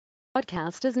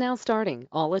Podcast is now starting.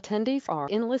 All attendees are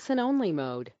in listen-only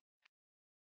mode.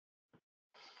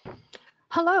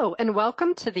 Hello, and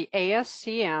welcome to the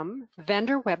ASCM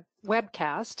Vendor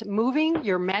Webcast, moving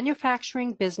your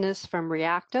manufacturing business from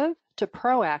reactive to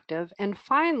proactive and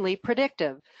finally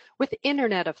predictive with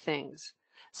Internet of Things,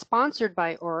 sponsored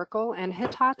by Oracle and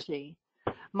Hitachi.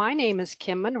 My name is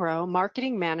Kim Monroe,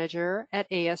 Marketing Manager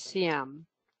at ASCM.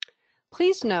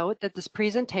 Please note that this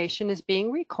presentation is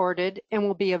being recorded and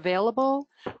will be available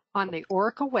on the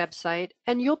Oracle website,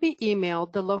 and you'll be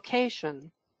emailed the location.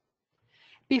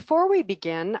 Before we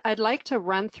begin, I'd like to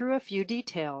run through a few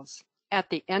details. At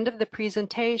the end of the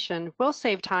presentation, we'll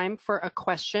save time for a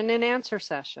question and answer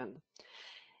session.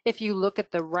 If you look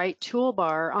at the right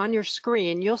toolbar on your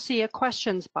screen, you'll see a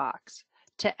questions box.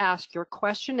 To ask your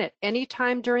question at any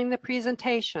time during the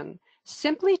presentation,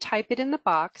 simply type it in the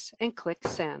box and click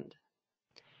send.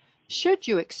 Should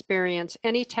you experience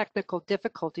any technical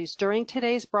difficulties during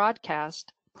today's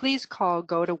broadcast, please call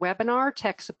GoToWebinar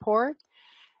Tech Support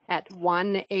at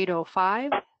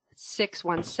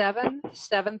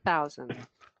 1-805-617-7000.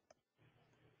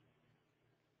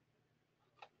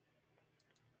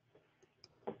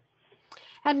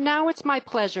 And now it's my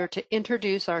pleasure to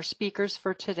introduce our speakers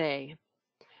for today.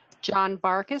 John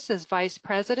Barkis is Vice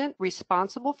President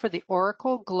responsible for the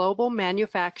Oracle Global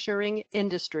Manufacturing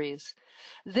Industries.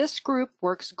 This group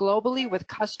works globally with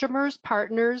customers,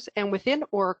 partners, and within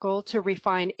Oracle to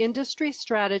refine industry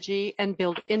strategy and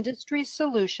build industry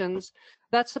solutions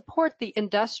that support the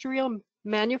industrial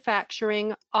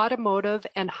manufacturing, automotive,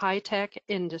 and high-tech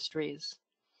industries.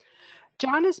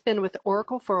 John has been with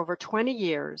Oracle for over 20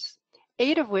 years,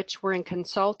 8 of which were in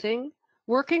consulting,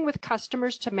 working with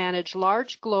customers to manage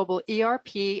large global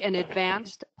ERP and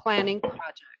advanced planning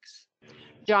projects.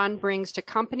 John brings to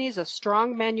companies a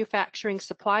strong manufacturing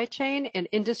supply chain and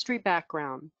industry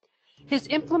background. His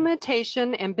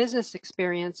implementation and business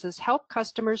experiences help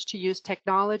customers to use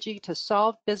technology to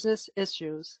solve business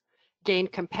issues, gain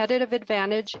competitive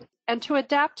advantage, and to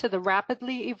adapt to the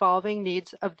rapidly evolving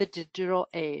needs of the digital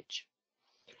age.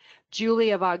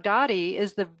 Julia Baghdadi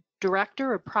is the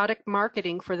Director of Product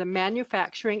Marketing for the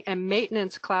Manufacturing and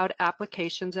Maintenance Cloud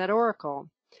applications at Oracle.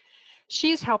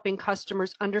 She's helping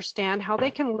customers understand how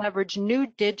they can leverage new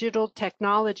digital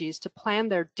technologies to plan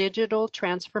their digital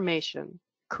transformation,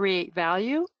 create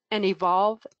value, and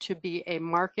evolve to be a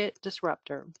market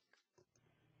disruptor.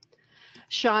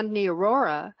 Chandni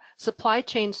Arora, Supply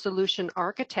Chain Solution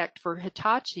Architect for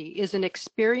Hitachi, is an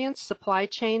experienced supply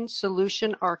chain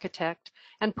solution architect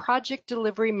and project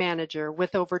delivery manager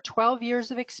with over 12 years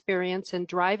of experience in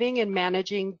driving and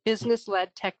managing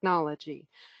business-led technology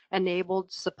enabled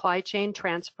supply chain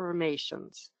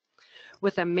transformations.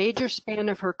 With a major span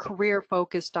of her career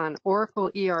focused on Oracle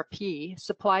ERP,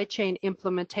 supply chain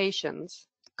implementations,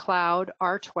 Cloud,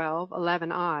 R12,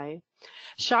 11i,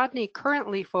 Chandni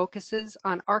currently focuses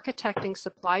on architecting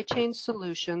supply chain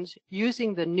solutions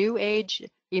using the new age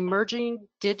emerging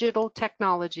digital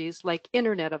technologies like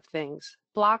Internet of Things,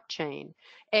 blockchain,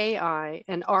 AI,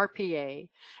 and RPA,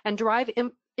 and drive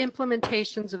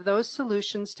implementations of those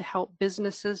solutions to help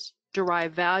businesses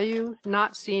derive value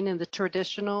not seen in the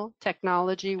traditional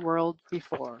technology world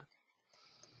before.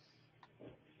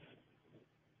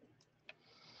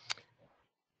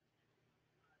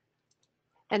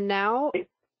 And now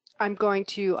I'm going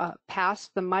to pass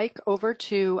the mic over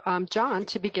to John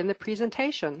to begin the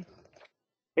presentation.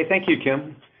 Hey, thank you,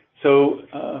 Kim. So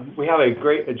we have a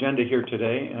great agenda here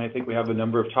today, and I think we have a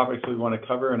number of topics we want to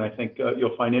cover, and I think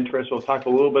you'll find interest. We'll talk a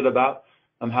little bit about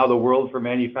how the world for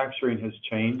manufacturing has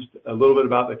changed, a little bit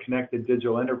about the connected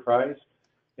digital enterprise,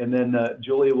 and then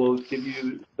Julie will give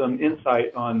you some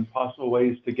insight on possible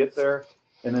ways to get there,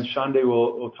 and then Shande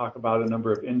will talk about a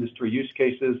number of industry use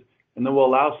cases, and then we'll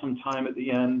allow some time at the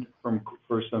end for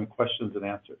some questions and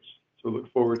answers. So we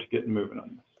look forward to getting moving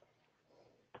on this.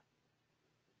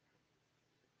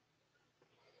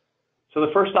 So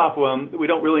the first off, we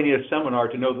don't really need a seminar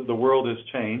to know that the world has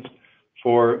changed.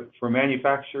 For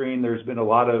manufacturing, there's been a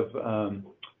lot of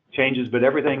changes, but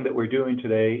everything that we're doing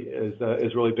today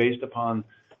is really based upon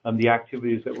the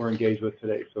activities that we're engaged with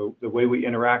today. So the way we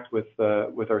interact with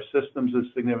our systems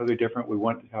is significantly different. We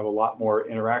want to have a lot more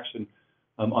interaction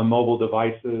on mobile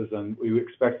devices, and we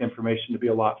expect information to be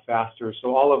a lot faster.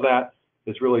 So all of that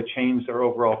has really changed our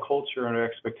overall culture, and our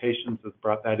expectations has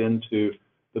brought that into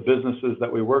the businesses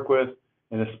that we work with,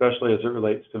 and especially as it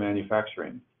relates to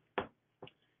manufacturing.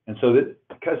 And so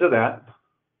because of that,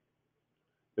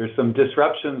 there's some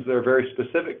disruptions that are very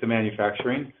specific to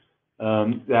manufacturing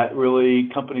that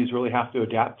companies really have to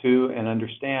adapt to and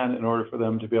understand in order for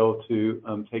them to be able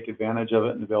to take advantage of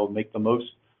it and to be able to make the most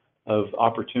of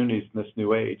opportunities in this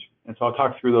new age. And so I'll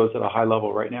talk through those at a high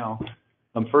level right now.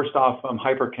 First off,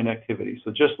 hyperconnectivity.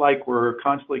 So just like we're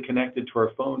constantly connected to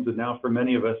our phones, and now for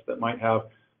many of us that might have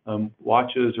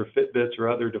watches or Fitbits or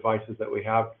other devices that we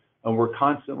have, we're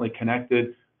constantly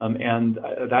connected, and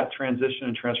that transition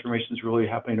and transformation is really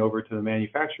happening over to the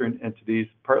manufacturing entities,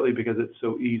 partly because it's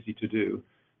so easy to do.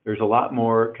 There's a lot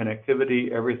more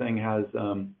connectivity. Everything has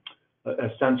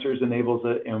sensors enables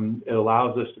it, and it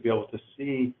allows us to be able to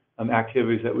see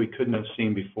activities that we couldn't have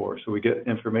seen before. So we get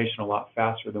information a lot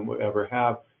faster than we ever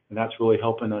have, and that's really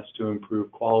helping us to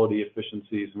improve quality,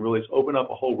 efficiencies, and really open up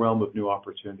a whole realm of new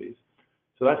opportunities.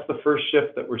 So that's the first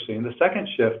shift that we're seeing. The second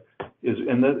shift is,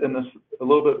 and this a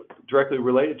little bit directly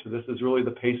related to this, is really the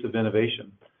pace of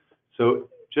innovation. So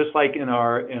just like in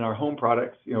our home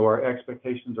products, our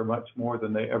expectations are much more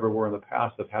than they ever were in the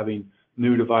past of having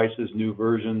new devices, new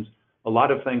versions. A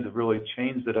lot of things have really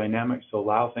changed the dynamics to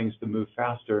allow things to move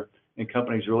faster, and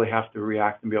companies really have to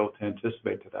react and be able to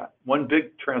anticipate to that. One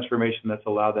big transformation that's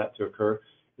allowed that to occur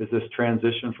is this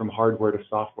transition from hardware to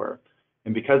software.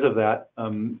 And because of that,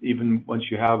 even once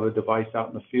you have a device out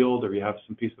in the field or you have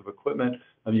some piece of equipment,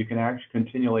 you can actually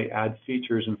continually add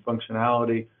features and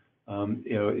functionality,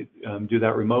 do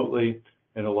that remotely,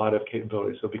 and a lot of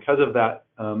capabilities. So because of that,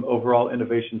 overall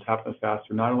innovations happen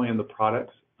faster, not only in the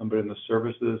products, but in the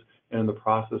services and in the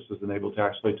processes, and able to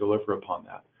actually deliver upon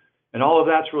that. And all of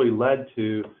that's really led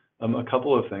to a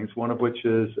couple of things, one of which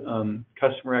is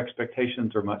customer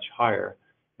expectations are much higher.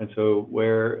 And so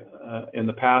where in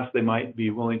the past they might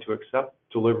be willing to accept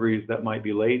deliveries that might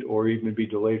be late or even be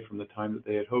delayed from the time that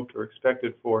they had hoped or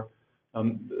expected for,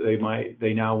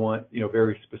 they now want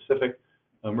very specific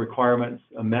requirements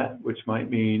met, which might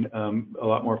mean a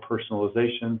lot more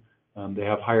personalization. They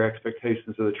have higher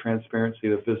expectations of the transparency,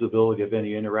 the visibility of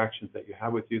any interactions that you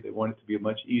have with you. They want it to be a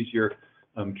much easier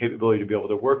capability to be able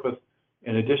to work with.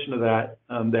 In addition to that,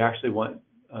 they actually want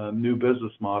new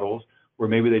business models where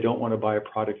maybe they don't want to buy a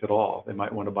product at all. They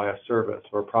might want to buy a service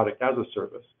or a product as a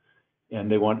service,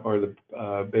 and they want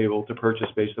be able to purchase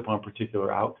based upon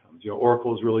particular outcomes.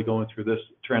 Oracle is really going through this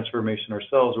transformation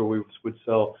ourselves, where we would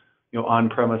sell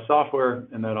on-premise software,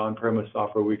 and that on-premise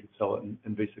software we could sell it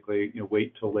and basically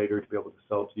wait till later to be able to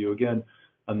sell it to you again.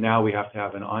 Now we have to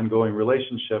have an ongoing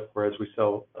relationship, whereas we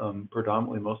sell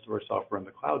predominantly most of our software in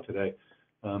the cloud today.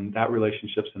 That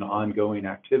relationship's an ongoing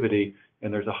activity,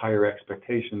 and there's a higher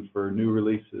expectation for new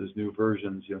releases, new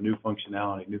versions, new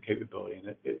functionality, new capability,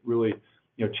 and it really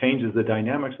changes the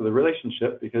dynamics of the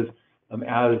relationship, because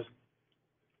as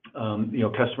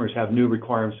customers have new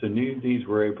requirements and new needs,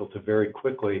 we're able to very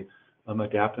quickly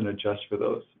adapt and adjust for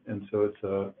those. And so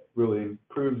it's really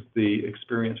improves the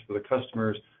experience for the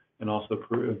customers, and also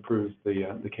improves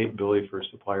the capability for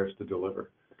suppliers to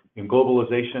deliver. In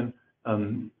globalization,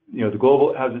 the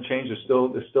global hasn't changed.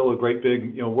 There's still a great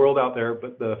big world out there,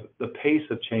 but the pace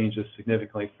of change is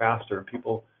significantly faster.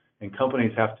 People and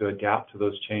companies have to adapt to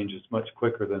those changes much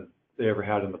quicker than they ever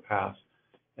had in the past.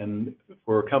 And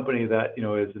for a company that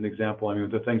is an example, I mean,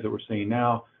 the things that we're seeing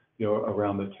now,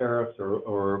 around the tariffs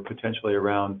or potentially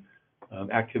around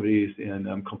activities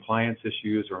in compliance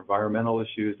issues or environmental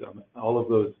issues, all of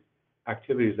those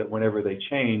activities that whenever they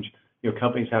change,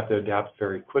 companies have to adapt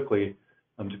very quickly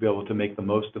to be able to make the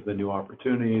most of the new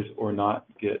opportunities or not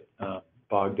get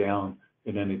bogged down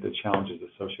in any of the challenges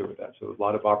associated with that. So there's a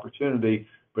lot of opportunity,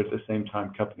 but at the same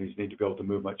time, companies need to be able to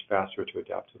move much faster to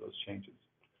adapt to those changes.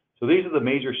 So these are the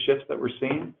major shifts that we're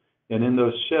seeing, and in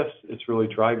those shifts, it's really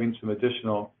driving some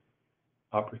additional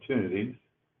opportunities.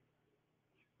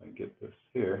 I get this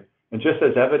here. And just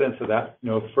as evidence of that,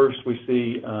 first we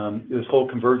see this whole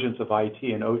convergence of IT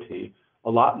and OT. A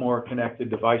lot more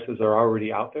connected devices are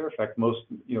already out there. In fact, most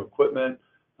equipment,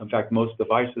 in fact, most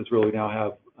devices really now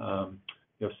have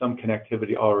some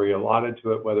connectivity already allotted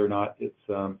to it. Whether or not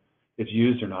it's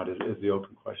used or not is the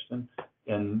open question.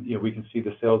 And we can see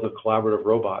the sales of collaborative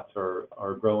robots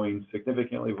are growing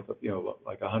significantly with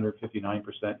like 159%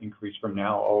 increase from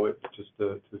now all the way just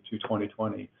to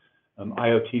 2020.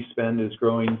 IoT spend is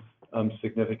growing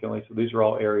significantly. So these are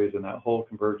all areas in that whole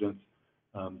convergence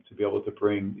to be able to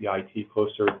bring the IT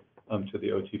closer to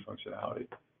the OT functionality.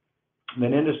 And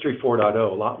then Industry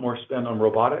 4.0, a lot more spend on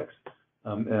robotics,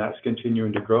 and that's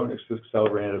continuing to grow, and it's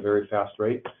accelerating at a very fast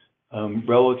rate.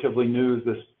 Relatively new is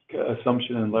this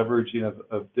assumption and leveraging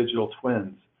of digital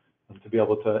twins to be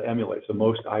able to emulate. So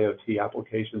most IoT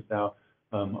applications now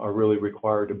are really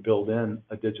required to build in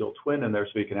a digital twin in there,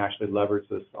 so you can actually leverage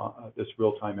this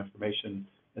real-time information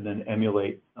and then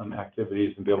emulate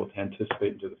activities and be able to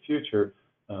anticipate into the future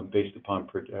based upon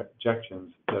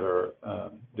projections that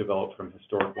are developed from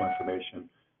historical information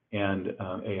and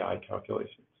AI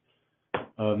calculations.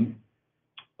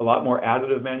 A lot more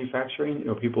additive manufacturing. You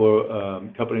know,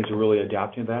 companies are really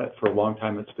adapting that. For a long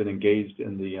time, it's been engaged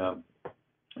in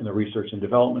the research and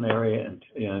development area and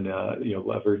you know,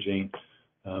 leveraging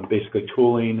basically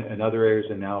tooling and other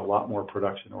areas, and now a lot more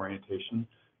production orientation.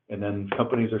 And then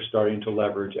companies are starting to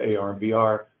leverage AR and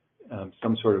VR,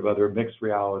 some sort of other mixed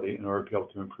reality in order to be able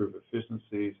to improve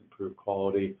efficiencies, improve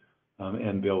quality,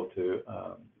 and be able to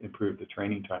improve the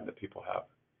training time that people have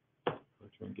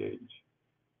to engage.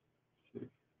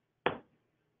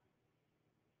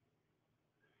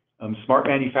 Smart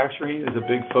manufacturing is a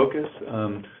big focus.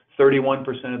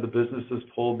 31% of the businesses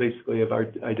polled basically have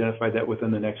identified that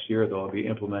within the next year they'll be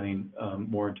implementing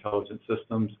more intelligent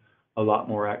systems. A lot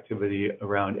more activity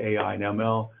around AI and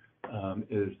ML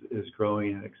is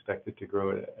growing and expected to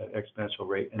grow at an exponential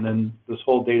rate. And then this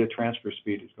whole data transfer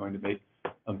speed is going to make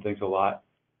things a lot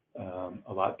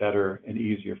better and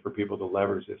easier for people to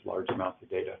leverage this large amounts of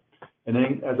data. And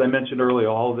then, as I mentioned earlier,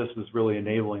 all of this is really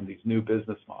enabling these new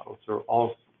business models. So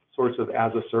all sorts of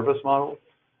as-a-service models,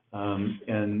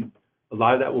 and a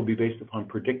lot of that will be based upon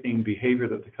predicting behavior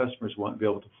that the customers want and be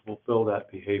able to fulfill that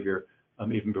behavior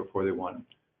even before they want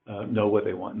know what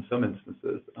they want in some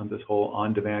instances. This whole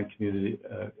on-demand community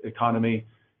economy,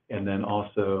 and then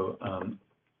also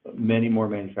many more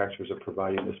manufacturers are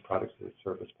providing this products as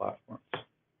service platforms.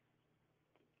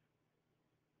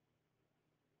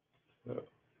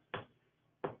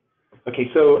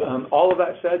 Okay, so all of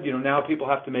that said, you know, now people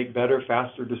have to make better,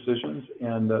 faster decisions,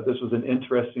 and this was an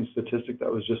interesting statistic that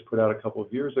was just put out a couple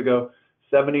of years ago.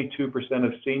 72%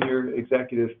 of senior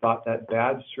executives thought that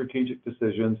bad strategic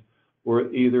decisions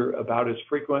were either about as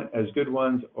frequent as good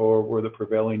ones or were the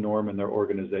prevailing norm in their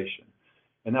organization.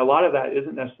 And a lot of that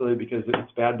isn't necessarily because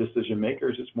it's bad decision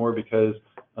makers, it's more because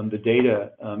the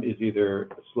data is either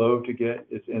slow to get,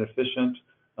 it's inefficient,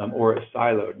 or it's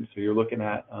siloed. And so you're looking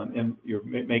at, you're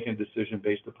making a decision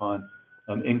based upon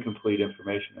incomplete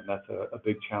information, and that's a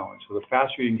big challenge. So the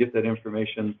faster you can get that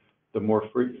information, the more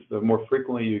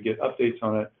frequently you get updates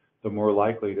on it, the more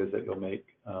likely it is that you'll make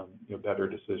you know, better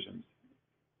decisions,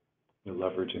 you know,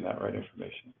 leveraging that right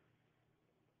information.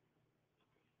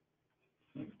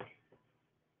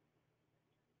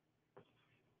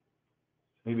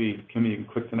 Maybe, Kim, you can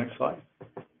click the next slide.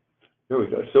 There we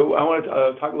go. So I want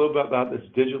to talk a little bit about this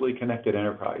digitally connected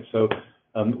enterprise. So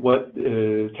what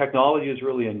technology has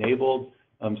really enabled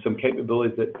some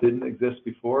capabilities that didn't exist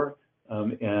before,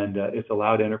 and it's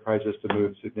allowed enterprises to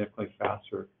move significantly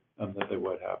faster than they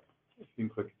would have. If you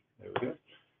can click, there we go.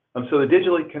 So the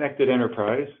digitally connected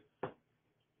enterprise.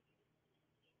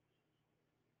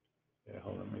 Yeah,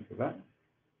 hold on, let me go back.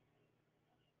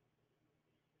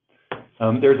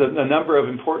 There's a number of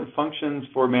important functions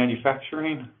for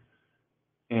manufacturing.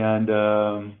 And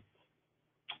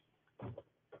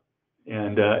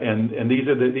these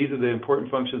are the important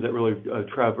functions that really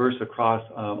traverse across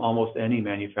almost any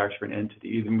manufacturing entity,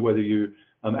 even whether you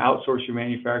outsource your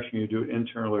manufacturing, you do it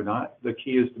internal or not. The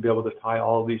key is to be able to tie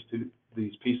all of these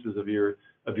pieces of your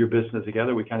business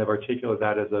together. We kind of articulate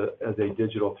that as a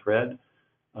digital thread.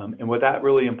 And what that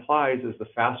really implies is the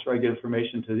faster I get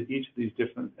information to each of these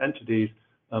different entities,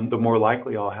 the more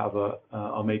likely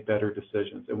I'll make better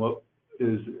decisions. And what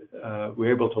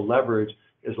we're able to leverage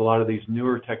is a lot of these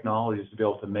newer technologies to be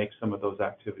able to make some of those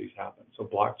activities happen. So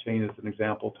blockchain is an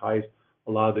example, ties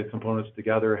a lot of the components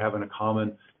together, having a common,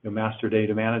 you know, master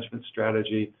data management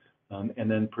strategy.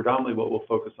 And then predominantly what we'll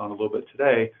focus on a little bit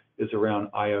today is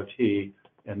around IoT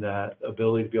and that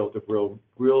ability to be able to bring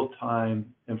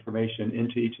real-time information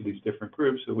into each of these different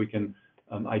groups so we can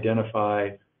identify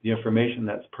the information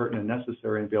that's pertinent and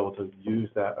necessary and be able to use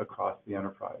that across the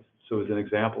enterprise. So as an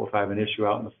example, if I have an issue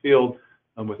out in the field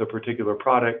with a particular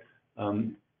product,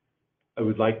 I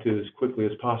would like to, as quickly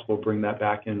as possible, bring that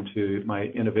back into my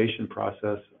innovation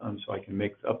process so I can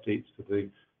make updates to the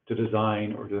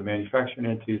design or to the manufacturing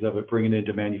entities of it, bring it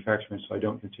into manufacturing so I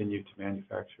don't continue to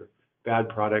manufacture bad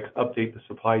products, update the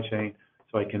supply chain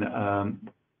so I can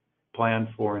plan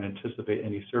for and anticipate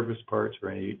any service parts or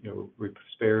any, you know,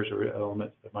 spares or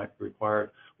elements that might be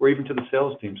required, or even to the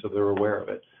sales team so they're aware of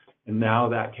it. And now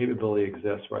that capability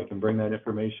exists where I can bring that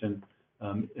information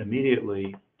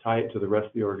immediately, tie it to the rest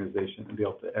of the organization, and be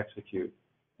able to execute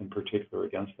in particular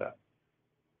against that.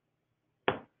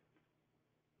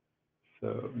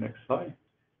 So next slide.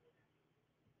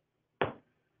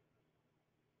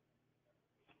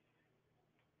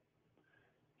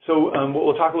 So what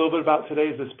we'll talk a little bit about today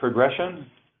is this progression.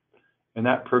 And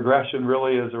that progression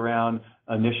really is around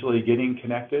initially getting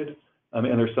connected. And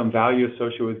there's some value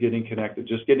associated with getting connected.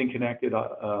 Just getting connected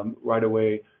right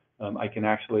away, I can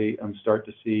actually start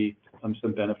to see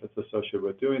some benefits associated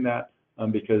with doing that.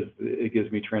 because it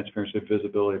gives me transparency and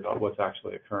visibility about what's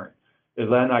actually occurring.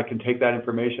 And then I can take that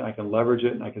information, I can leverage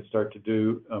it, and I can start to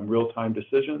do real-time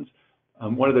decisions.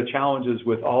 One of the challenges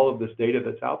with all of this data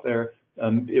that's out there,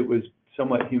 it was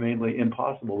somewhat humanly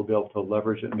impossible to be able to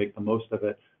leverage it and make the most of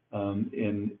it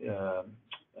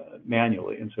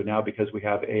manually. And so now, because we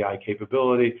have AI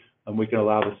capability, we can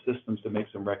allow the systems to make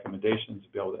some recommendations to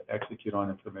be able to execute on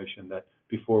information that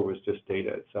before was just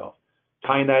data itself.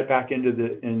 Tying that back into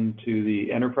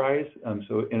the enterprise,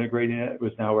 so integrating it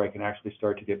was now where I can actually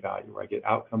start to get value, where I get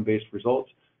outcome-based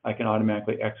results. I can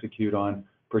automatically execute on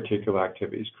particular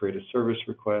activities, create a service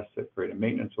request, create a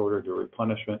maintenance order, do a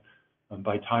replenishment.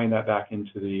 By tying that back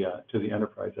into the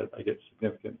enterprise, I get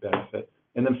significant benefit.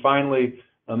 And then finally,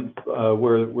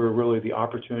 where really the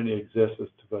opportunity exists is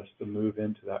for us to move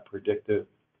into that predictive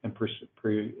and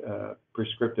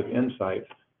prescriptive insights,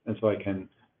 and so I can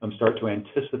start to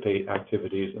anticipate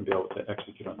activities and be able to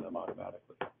execute on them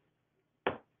automatically.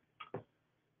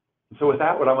 So with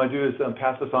that, what I'm going to do is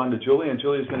pass this on to Julie, and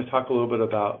Julie is going to talk a little bit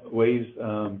about ways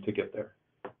to get there.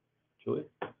 Julie?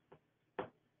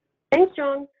 Thanks,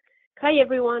 John. Hi,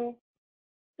 everyone.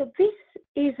 So this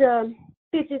is a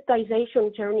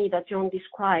digitization journey that John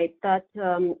described that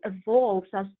evolves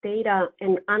as data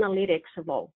and analytics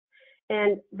evolve.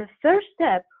 And the first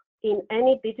step in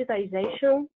any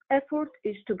digitization effort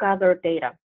is to gather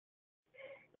data.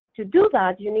 To do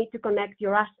that, you need to connect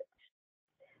your assets.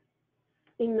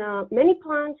 In many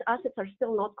plants, assets are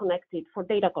still not connected for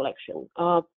data collection.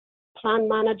 Plant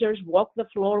managers walk the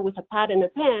floor with a pad and a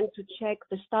pen to check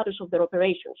the status of their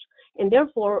operations, and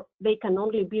therefore they can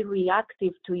only be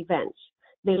reactive to events.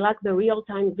 They lack the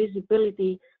real-time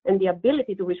visibility and the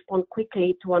ability to respond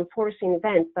quickly to unforeseen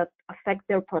events that affect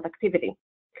their productivity.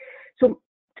 So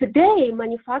today,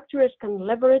 manufacturers can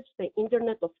leverage the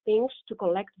Internet of Things to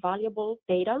collect valuable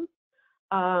data.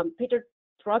 Peter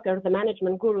Drucker, the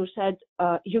management guru, said,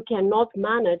 you cannot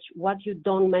manage what you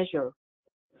don't measure.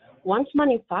 Once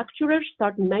manufacturers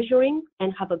start measuring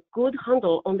and have a good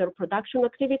handle on their production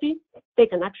activity, they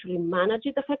can actually manage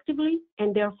it effectively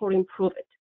and therefore improve it.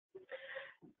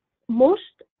 Most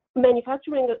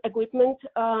manufacturing equipment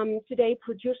today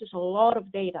produces a lot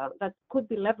of data that could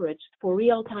be leveraged for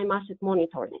real-time asset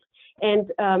monitoring.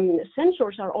 And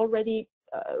sensors are already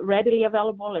readily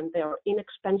available, and they're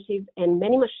inexpensive, and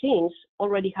many machines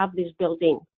already have this built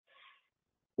in.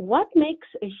 What makes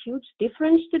a huge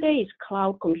difference today is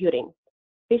cloud computing.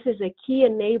 This is a key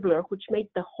enabler which made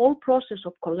the whole process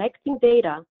of collecting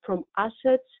data from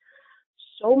assets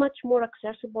so much more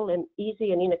accessible and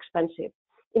easy and inexpensive.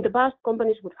 In the past,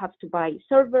 companies would have to buy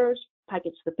servers,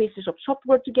 package the pieces of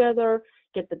software together,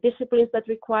 get the disciplines that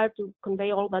require to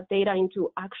convey all that data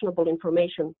into actionable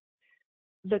information.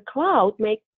 The cloud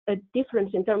makes a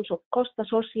difference in terms of cost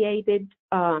associated,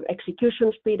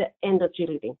 execution speed, and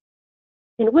agility.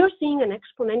 And we're seeing an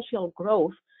exponential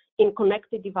growth in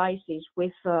connected devices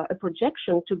with a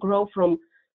projection to grow from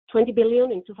 20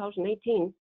 billion in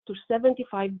 2018 to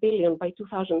 75 billion by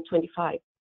 2025.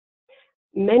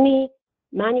 Many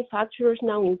manufacturers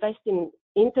now invest in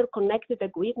interconnected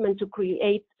equipment to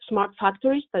create smart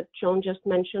factories that John just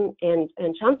mentioned, and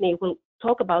Chandni will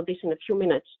talk about this in a few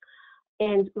minutes,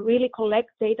 and really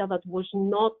collect data that was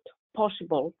not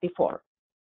possible before.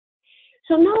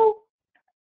 So now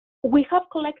we have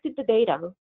collected the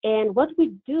data, and what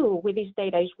we do with this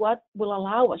data is what will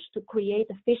allow us to create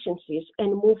efficiencies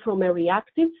and move from a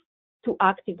reactive to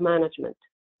active management.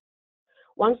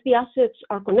 Once the assets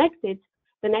are connected,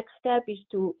 the next step is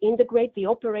to integrate the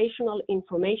operational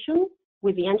information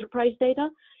with the enterprise data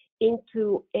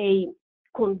into a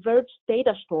converged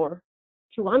data store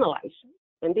to analyze.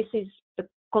 And this is the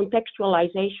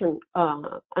contextualization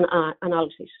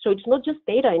analysis. So it's not just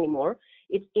data anymore,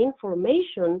 it's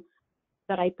information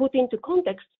that I put into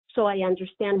context so I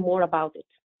understand more about it.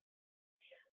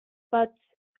 But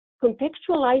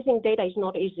contextualizing data is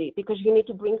not easy because you need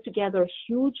to bring together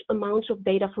huge amounts of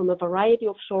data from a variety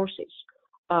of sources.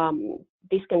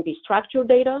 This can be structured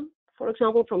data, for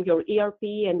example, from your ERP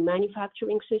and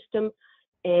manufacturing system,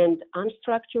 and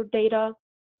unstructured data,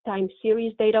 time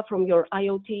series data from your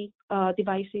IoT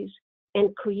devices,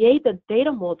 and create a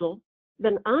data model,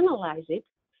 then analyze it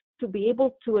to be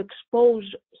able to expose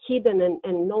hidden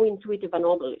and no-intuitive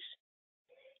anomalies.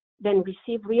 Then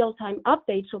receive real-time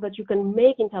updates so that you can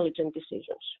make intelligent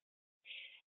decisions.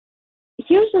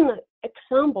 Here's an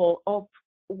example of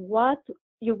what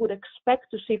you would expect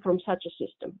to see from such a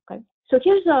system. Okay, so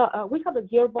here's we have a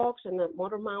gearbox and a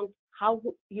motor mount. How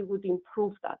you would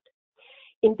improve that?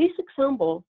 In this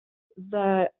example,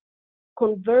 the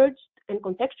converged and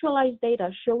contextualized data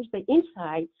shows the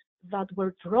insights that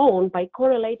were drawn by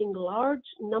correlating large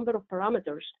number of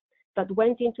parameters that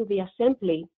went into the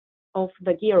assembly of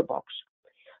the gearbox.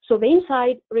 So the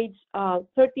inside reads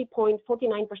 30.49%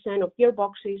 of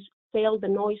gearboxes failed the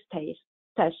noise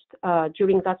test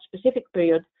during that specific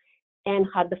period and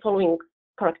had the following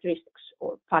characteristics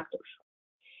or factors.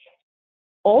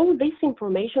 All this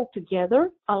information together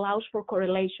allows for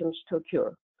correlations to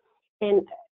occur. And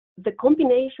the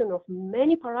combination of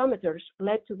many parameters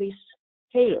led to this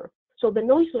failure. So the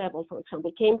noise level, for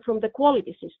example, came from the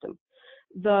quality system.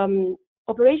 The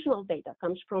operational data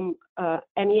comes from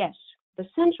MES. The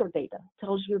sensor data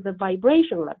tells you the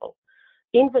vibration level.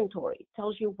 Inventory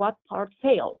tells you what part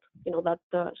failed,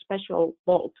 that special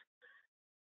bolt.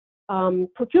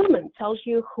 Procurement tells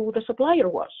you who the supplier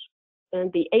was. And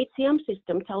the HCM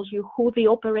system tells you who the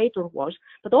operator was,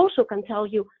 but also can tell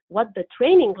you what the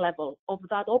training level of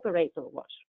that operator was.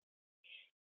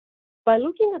 By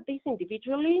looking at this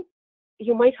individually,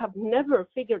 you might have never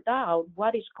figured out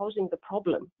what is causing the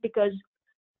problem, because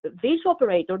this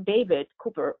operator, David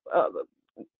Cooper,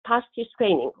 passed his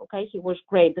training, okay? He was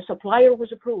great. The supplier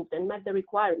was approved and met the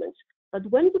requirements. But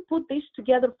when we put this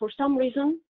together, for some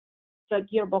reason, the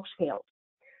gearbox failed.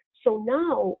 So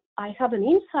now I have an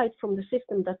insight from the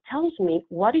system that tells me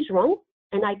what is wrong,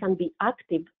 and I can be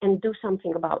active and do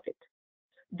something about it.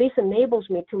 This enables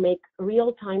me to make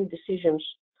real-time decisions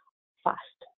fast.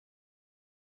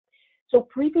 So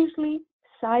previously,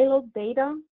 siloed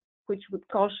data, which would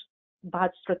cause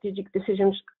bad strategic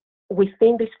decisions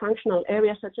within these functional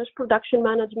areas, such as production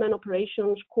management,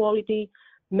 operations, quality,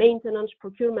 maintenance,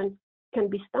 procurement, can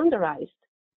be standardized.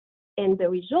 And the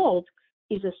result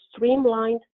is a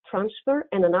streamlined transfer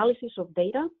and analysis of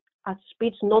data at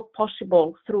speeds not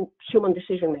possible through human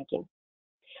decision-making.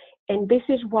 And this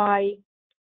is why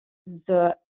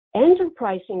the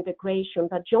enterprise integration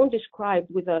that John described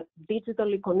with a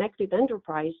digitally connected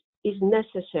enterprise is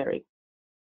necessary.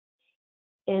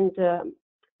 And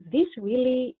this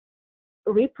really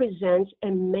represents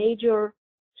a major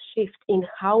shift in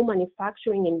how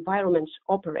manufacturing environments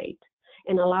operate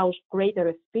and allows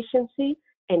greater efficiency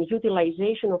and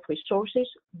utilization of resources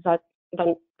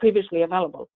than previously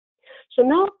available. So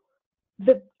now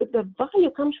the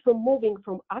value comes from moving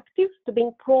from active to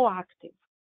being proactive,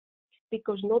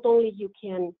 because not only you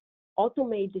can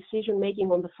automate decision-making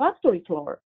on the factory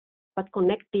floor, but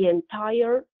connect the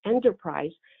entire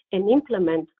enterprise and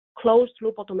implement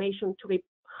closed-loop automation to reap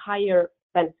higher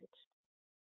benefits.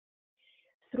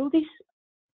 Through this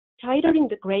tighter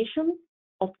integration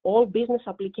of all business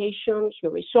applications,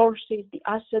 your resources, the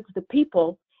assets, the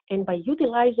people, and by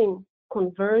utilizing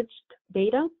converged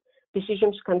data,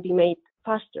 decisions can be made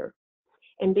faster.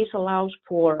 And this allows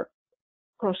for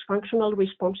cross-functional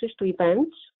responses to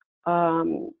events,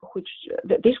 which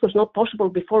this was not possible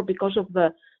before because of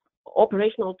the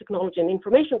operational technology and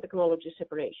information technology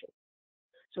separation.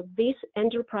 So this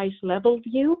enterprise level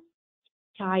view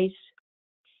ties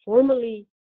formerly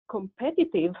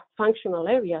competitive functional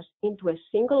areas into a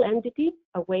single entity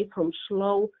away from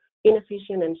slow,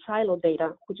 inefficient, and siloed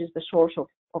data, which is the source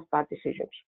of bad decisions.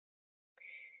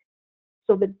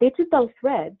 So the digital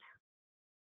thread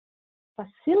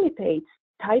facilitates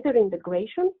tighter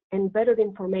integration and better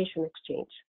information exchange.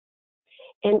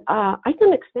 And I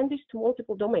can extend this to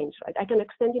multiple domains, right? I can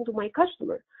extend into my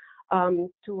customer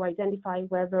to identify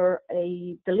whether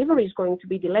a delivery is going to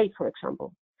be delayed, for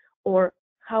example, or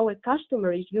how a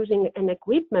customer is using an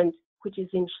equipment which is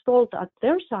installed at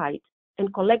their site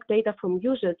and collect data from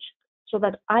usage so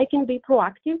that I can be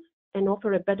proactive and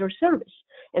offer a better service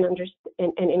and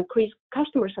increase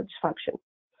customer satisfaction.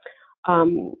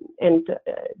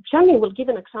 Xiangming will give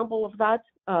an example of that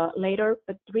later,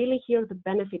 but really here the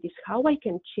benefit is how I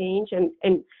can change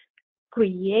and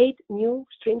create new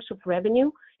streams of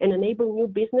revenue and enable new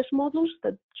business models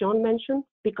that John mentioned,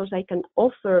 because I can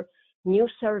offer new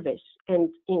service and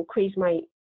increase my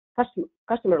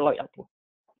customer loyalty.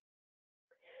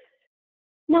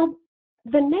 Now,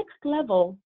 the next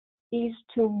level is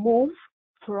to move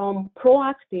from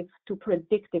proactive to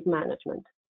predictive management.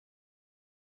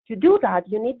 To do that,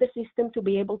 you need the system to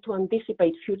be able to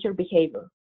anticipate future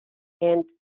behavior and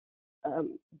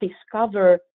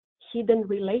discover hidden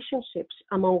relationships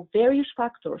among various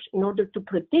factors in order to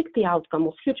predict the outcome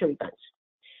of future events.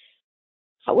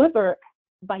 However,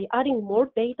 by adding more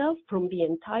data from the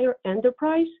entire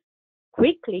enterprise,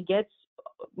 quickly gets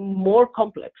more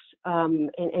complex, and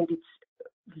it's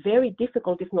very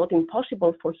difficult, if not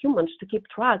impossible, for humans to keep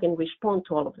track and respond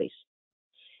to all of this.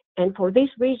 And for this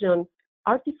reason,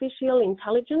 artificial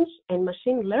intelligence and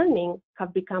machine learning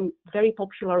have become very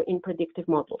popular in predictive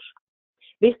models.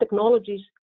 These technologies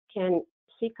can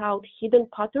seek out hidden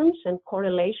patterns and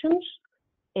correlations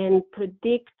and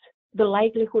predict the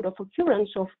likelihood of occurrence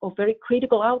of very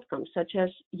critical outcomes such as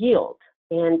yield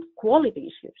and quality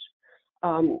issues,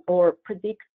 or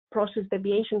predict process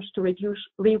deviations to reduce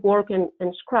rework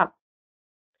and scrap.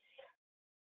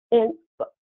 And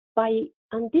by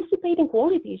anticipating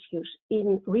quality issues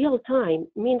in real time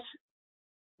means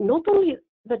not only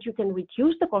that you can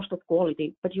reduce the cost of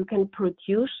quality, but you can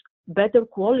produce better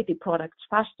quality products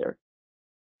faster.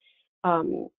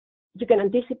 You can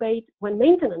anticipate when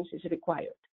maintenance is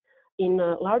required. In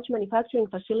large manufacturing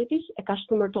facilities, a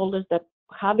customer told us that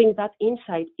having that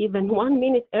insight even 1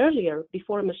 minute earlier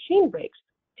before a machine breaks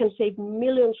can save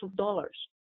millions of dollars.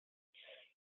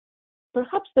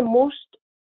 Perhaps the most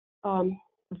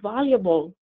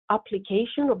valuable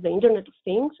application of the Internet of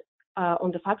Things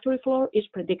on the factory floor is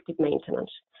predictive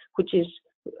maintenance, which is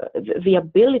the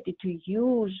ability to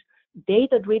use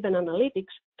data-driven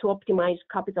analytics to optimize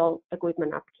capital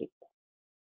equipment upkeep.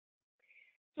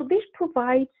 So this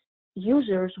provides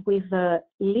users with the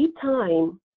lead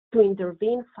time to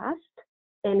intervene fast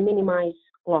and minimize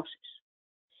losses.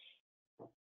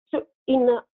 So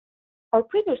in our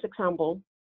previous example,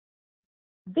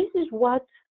 this is what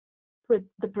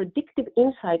the predictive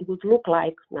insight would look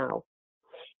like now.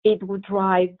 It would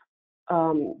drive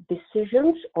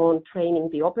decisions on training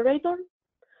the operator,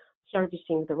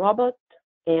 servicing the robot,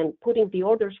 and putting the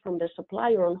orders from the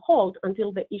supplier on hold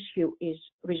until the issue is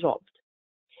resolved.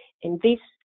 And this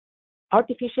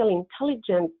artificial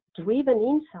intelligence driven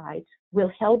insights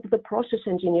will help the process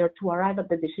engineer to arrive at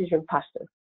the decision faster.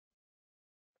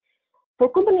 For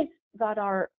companies that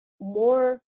are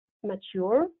more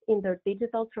mature in their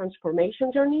digital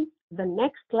transformation journey, the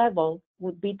next level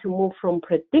would be to move from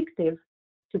predictive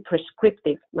to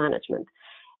prescriptive management.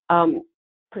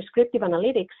 Prescriptive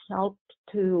analytics help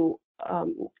to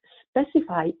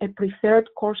specify a preferred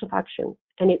course of action,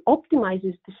 and it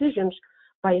optimizes decisions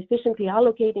by efficiently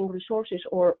allocating resources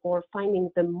or finding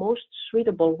the most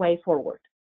suitable way forward.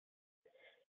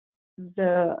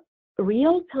 The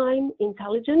real-time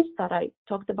intelligence that I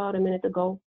talked about a minute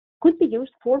ago could be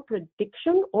used for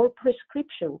prediction or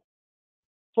prescription.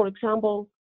 For example,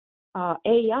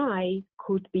 AI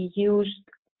could be used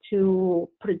to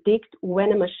predict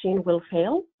when a machine will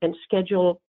fail and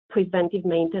schedule preventive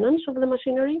maintenance of the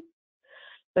machinery.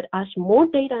 But as more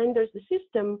data enters the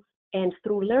system and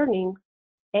through learning,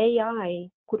 AI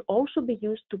could also be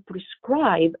used to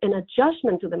prescribe an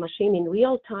adjustment to the machine in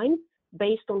real time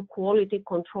based on quality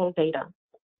control data.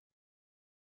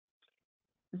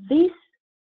 This,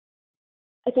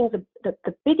 I think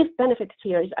the biggest benefit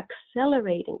here is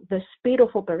accelerating the speed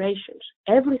of operations.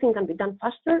 Everything can be done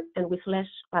faster and with less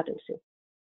latency.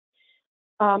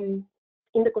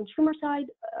 In the consumer side,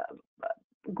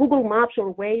 Google Maps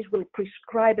or Waze will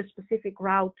prescribe a specific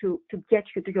route to get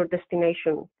you to your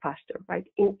destination faster, right?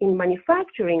 In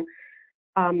manufacturing,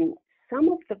 some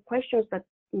of the questions that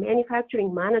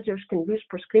manufacturing managers can use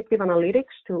prescriptive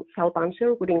analytics to help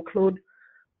answer would include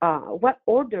what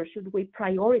order should we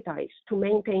prioritize to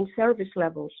maintain service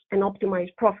levels and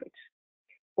optimize profits?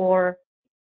 Or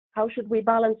how should we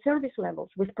balance service levels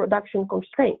with production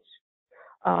constraints?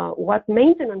 What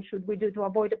maintenance should we do to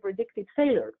avoid a predicted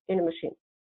failure in a machine?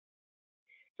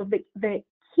 So the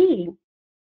key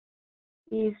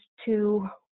is to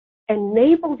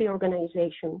enable the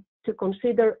organization to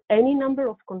consider any number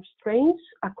of constraints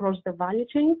across the value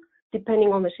chain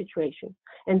depending on the situation.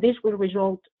 And this will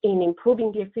result in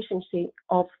improving the efficiency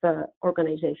of the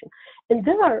organization. And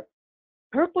there are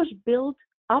purpose-built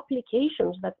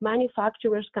applications that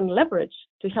manufacturers can leverage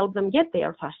to help them get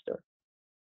there faster.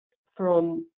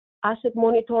 From asset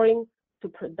monitoring to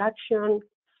production,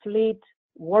 fleet,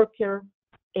 worker,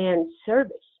 and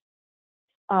service.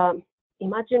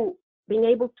 Imagine being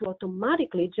able to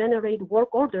automatically generate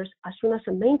work orders as soon as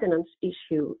a maintenance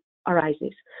issue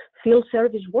arises. Field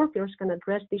service workers can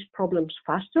address these problems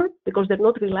faster because they're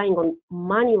not relying on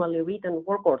manually written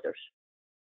work orders.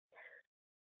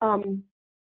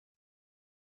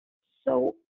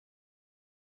 So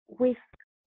with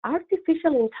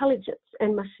artificial intelligence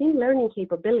and machine learning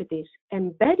capabilities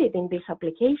embedded in these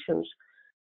applications,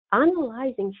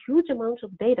 analyzing huge amounts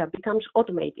of data becomes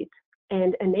automated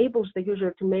and enables the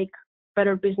user to make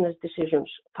better business decisions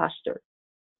faster.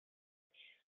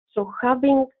 So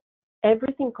having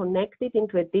everything connected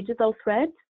into a digital thread,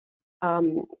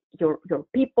 your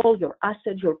people, your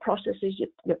assets, your processes,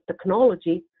 your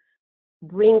technology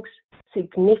brings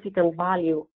significant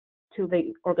value to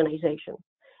the organization.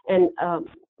 And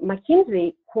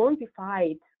McKinsey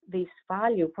quantified this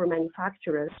value for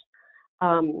manufacturers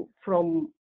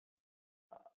from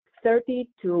 30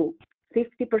 to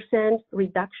 50%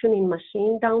 reduction in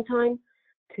machine downtime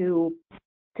to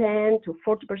 10 to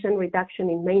 40% reduction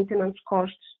in maintenance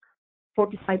costs,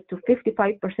 45 to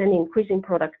 55% increase in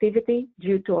productivity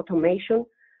due to automation.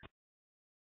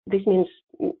 This means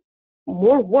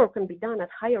more work can be done at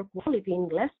higher quality in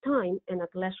less time and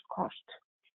at less cost.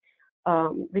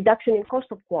 Reduction in cost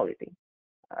of quality,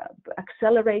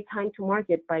 accelerate time to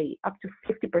market by up to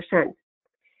 50%.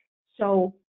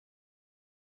 So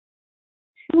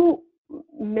two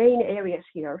main areas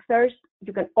here. First,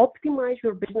 you can optimize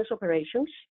your business operations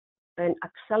and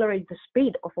accelerate the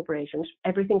speed of operations.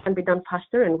 Everything can be done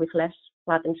faster and with less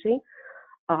latency,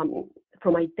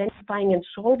 from identifying and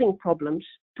solving problems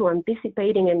to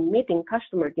anticipating and meeting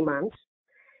customer demands.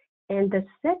 And the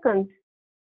second,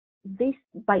 this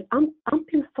by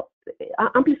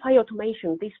amplify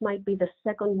automation, this might be the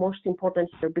second most important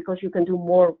here because you can do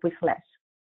more with less.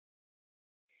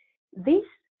 These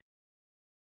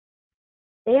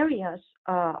areas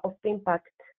of impact,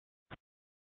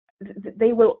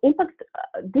 they will impact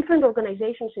different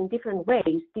organizations in different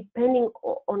ways depending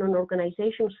on an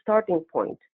organization's starting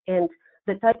point and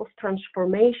the type of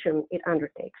transformation it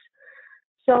undertakes.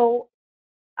 So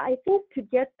I think to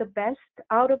get the best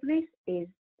out of this is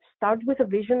start with a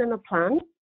vision and a plan,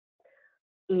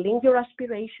 link your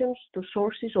aspirations to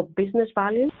sources of business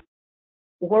value,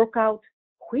 work out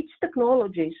which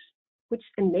technologies, which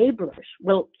enablers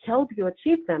will help you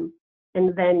achieve them,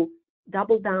 and then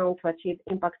double down to achieve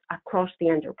impact across the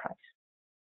enterprise.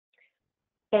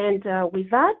 And with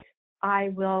that, I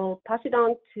will pass it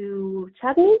on to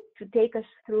Chadney to take us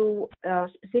through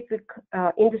specific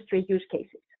industry use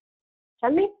cases.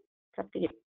 Chadney, it's up to you.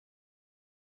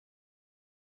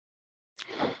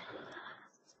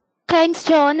 Thanks,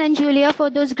 John and Julia, for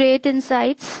those great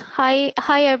insights. Hi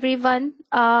everyone.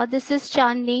 This is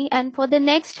Chandni, and for the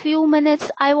next few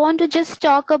minutes, I want to just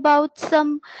talk about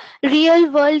some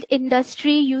real-world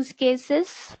industry use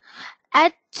cases.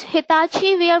 At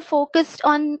Hitachi, we are focused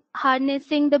on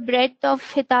harnessing the breadth of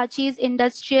Hitachi's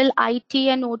industrial IT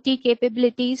and OT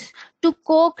capabilities to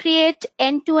co-create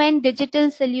end-to-end digital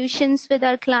solutions with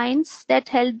our clients that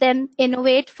help them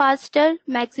innovate faster,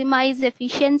 maximize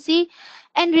efficiency,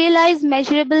 and realize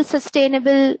measurable,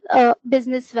 sustainable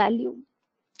business value.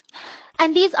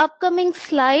 And these upcoming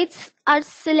slides are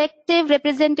selective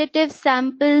representative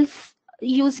samples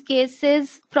use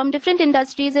cases from different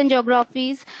industries and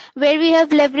geographies where we have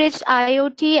leveraged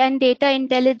IoT and data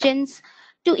intelligence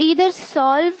to either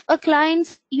solve a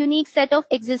client's unique set of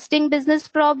existing business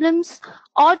problems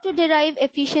or to derive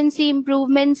efficiency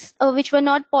improvements which were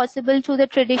not possible through the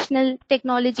traditional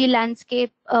technology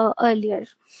landscape earlier.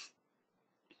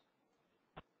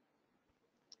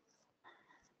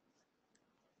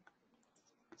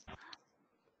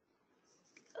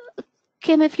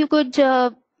 Kim, if you could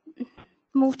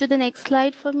move to the next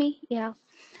slide for me. Yeah.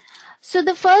 So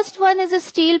the first one is a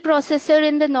steel processor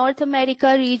in the North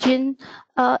America region.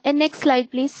 And next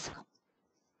slide, please.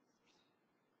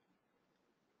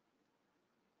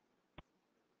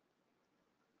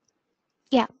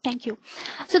 Yeah, thank you.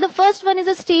 So the first one is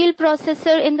a steel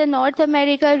processor in the North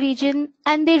America region,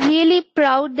 and they really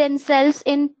proud themselves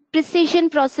in precision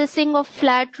processing of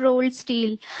flat rolled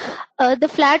steel. The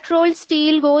flat rolled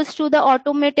steel goes to the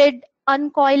automated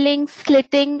uncoiling,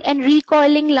 slitting, and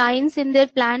recoiling lines in their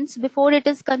plants before it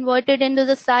is converted into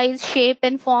the size, shape,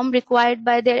 and form required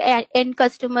by their end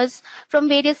customers from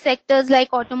various sectors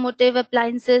like automotive,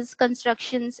 appliances,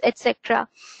 constructions, etc.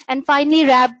 And finally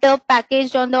wrapped up,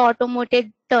 packaged on the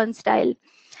automated turnstile.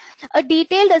 A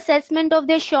detailed assessment of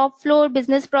their shop floor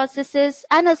business processes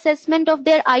and assessment of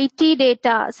their IT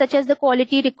data, such as the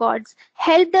quality records,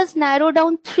 helped us narrow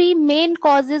down 3 main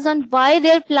causes on why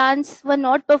their plants were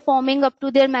not performing up to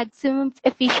their maximum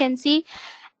efficiency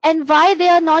and why they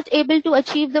are not able to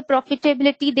achieve the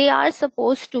profitability they are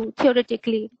supposed to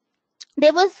theoretically.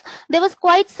 There was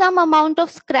quite some amount of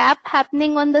scrap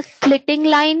happening on the slitting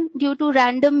line due to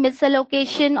random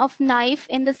misallocation of knife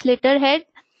in the slitter head.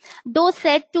 Though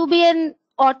said to be an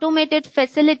automated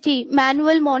facility,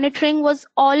 manual monitoring was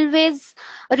always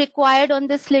required on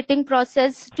the slitting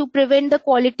process to prevent the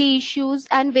quality issues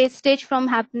and wastage from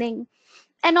happening.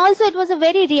 And also it was a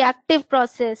very reactive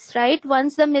process, right?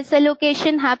 Once the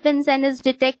misallocation happens and is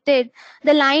detected,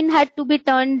 the line had to be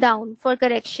turned down for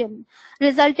correction,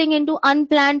 resulting into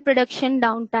unplanned production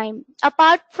downtime.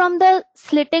 Apart from the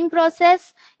slitting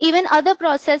process, even other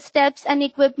process steps and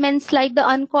equipments like the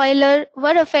uncoiler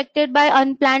were affected by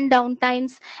unplanned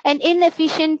downtimes, and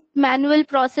inefficient manual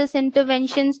process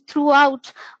interventions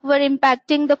throughout were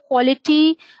impacting the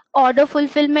quality, order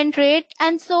fulfillment rate,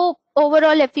 and so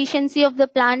overall efficiency of the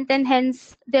plant and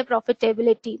hence their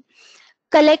profitability.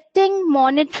 collecting,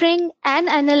 monitoring, and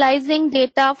analyzing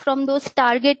data from those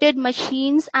targeted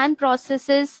machines and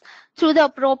processes through the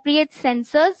appropriate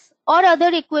sensors or other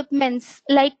equipments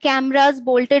like cameras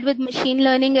bolted with machine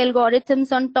learning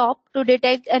algorithms on top to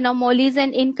detect anomalies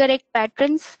and incorrect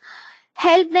patterns,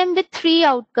 help them with three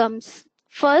outcomes.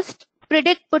 First,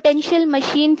 predict potential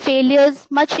machine failures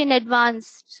much in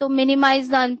advance, so minimize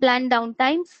the unplanned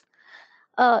downtimes.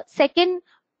 Second,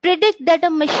 predict that a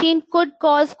machine could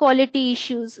cause quality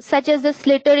issues, such as the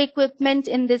slitter equipment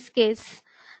in this case.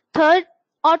 Third,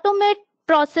 automate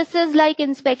processes like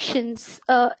inspections,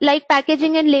 like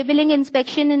packaging and labeling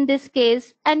inspection in this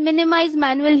case, and minimize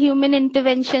manual human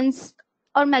interventions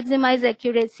or maximize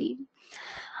accuracy.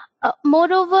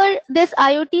 Moreover, this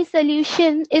IoT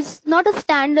solution is not a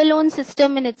standalone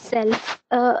system in itself.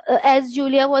 As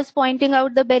Julia was pointing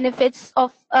out the benefits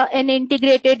of an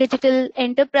integrated digital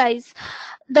enterprise,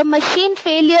 the machine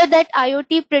failure that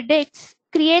IoT predicts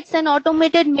creates an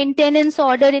automated maintenance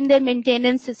order in their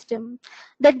maintenance system.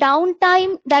 The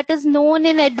downtime that is known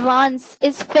in advance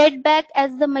is fed back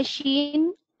as the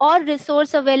machine or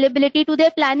resource availability to their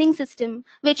planning system,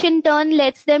 which in turn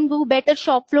lets them do better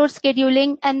shop floor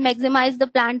scheduling and maximize the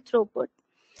plant throughput.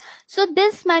 So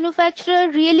this manufacturer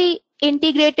really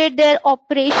integrated their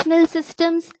operational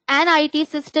systems and IT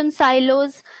system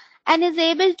silos and is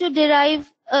able to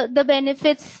derive the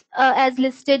benefits as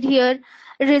listed here,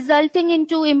 resulting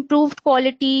into improved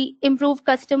quality, improved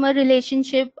customer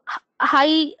relationship,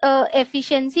 high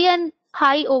efficiency, and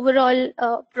high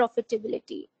overall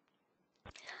profitability.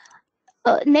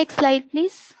 Next slide,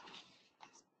 please.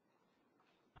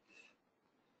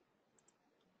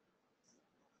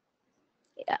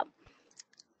 Yeah.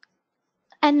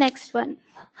 And next one.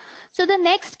 So the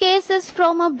next case is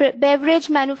from a beverage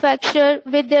manufacturer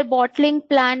with their bottling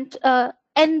plant.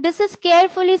 And this is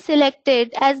carefully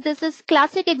selected as this is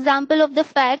classic example of the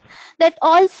fact that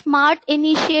all smart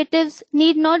initiatives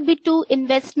need not be too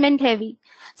investment heavy.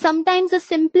 Sometimes the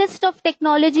simplest of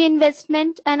technology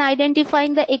investment and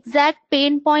identifying the exact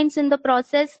pain points in the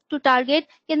process to target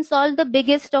can solve the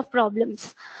biggest of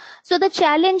problems. So the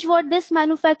challenge what this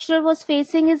manufacturer was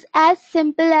facing is as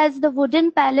simple as the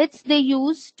wooden pallets they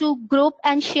use to group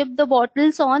and ship the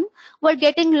bottles on were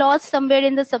getting lost somewhere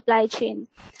in the supply chain.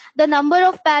 The number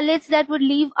of pallets that would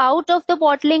leave out of the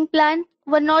bottling plant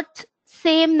were not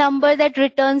same number that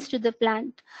returns to the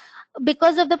plant.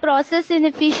 Because of the process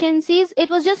inefficiencies, it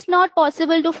was just not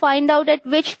possible to find out at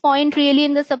which point really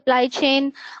in the supply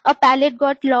chain a pallet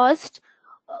got lost,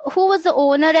 who was the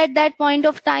owner at that point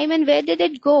of time, and where did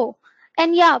it go.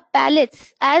 And yeah,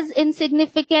 pallets, as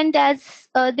insignificant as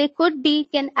they could be,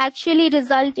 can actually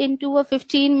result into a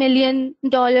 $15 million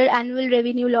annual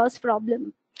revenue loss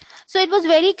problem. So it was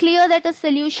very clear that a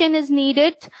solution is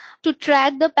needed to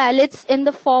track the pallets in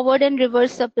the forward and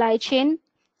reverse supply chain.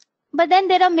 But then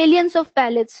there are millions of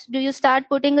pallets. Do you start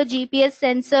putting a GPS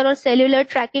sensor or cellular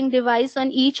tracking device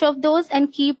on each of those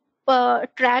and keep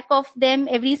track of them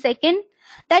every second?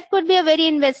 That could be a very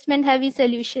investment heavy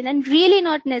solution and really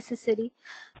not necessary.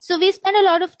 So we spend a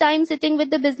lot of time sitting with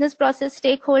the business process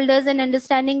stakeholders and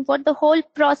understanding what the whole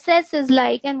process is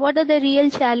like and what are the real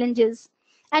challenges.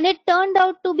 And it turned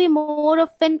out to be more of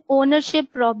an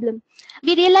ownership problem.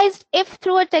 We realized if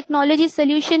through a technology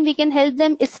solution we can help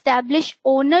them establish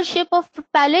ownership of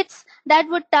pallets, that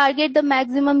would target the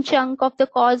maximum chunk of the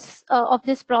cause of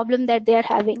this problem that they are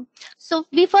having. So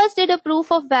we first did a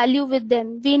proof of value with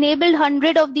them. We enabled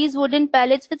 100 of these wooden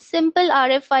pallets with simple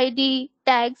RFID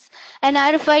tags, and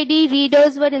RFID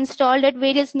readers were installed at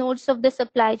various nodes of the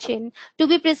supply chain, to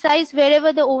be precise,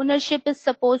 wherever the ownership is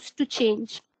supposed to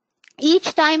change.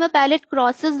 Each time a pallet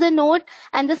crosses the node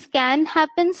and the scan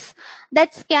happens,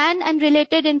 that scan and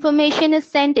related information is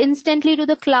sent instantly to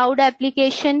the cloud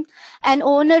application, and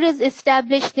owner is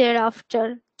established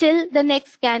thereafter till the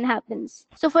next scan happens.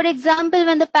 So for example,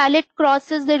 when the pallet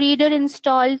crosses the reader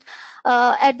installed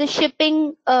at the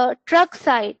shipping truck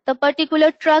site, the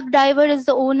particular truck driver is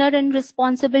the owner and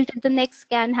responsible till the next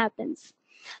scan happens.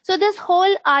 So this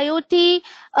whole IoT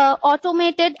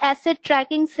automated asset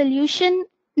tracking solution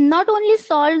not only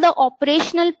solve the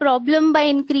operational problem by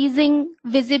increasing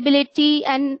visibility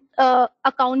and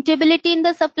accountability in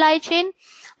the supply chain,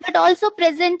 but also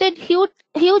presented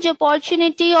huge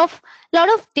opportunity of lot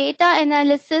of data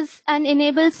analysis and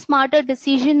enable smarter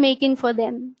decision making for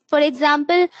them. For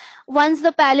example, once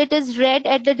the pallet is read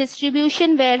at the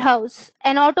distribution warehouse,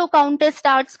 an auto counter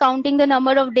starts counting the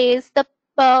number of days the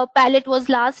pallet was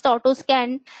last auto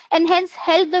scanned, and hence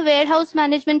help the warehouse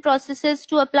management processes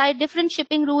to apply different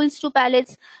shipping rules to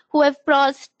pallets who have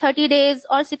crossed 30 days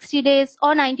or 60 days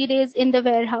or 90 days in the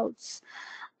warehouse.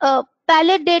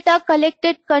 pallet data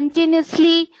collected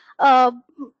continuously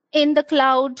in the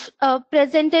cloud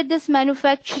presented this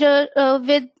manufacturer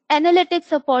with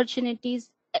analytics opportunities.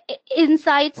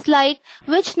 Insights like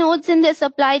which nodes in the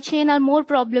supply chain are more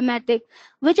problematic,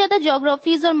 which are the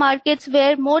geographies or markets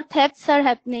where more thefts are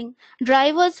happening,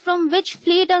 drivers from which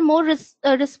fleet are more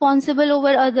responsible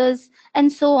over others,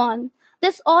 and so on.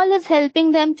 This all is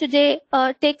helping them today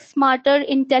take smarter,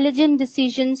 intelligent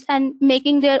decisions and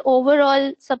making their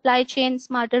overall supply chain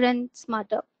smarter and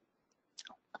smarter.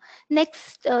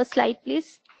 Next slide,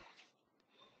 please.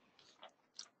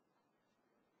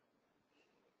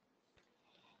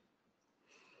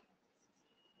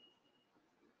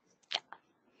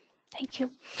 Thank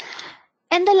you.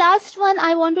 And the last one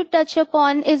I want to touch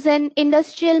upon is an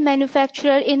industrial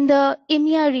manufacturer in the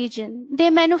EMEA region. They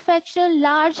manufacture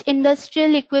large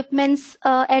industrial equipments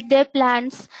at their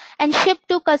plants and ship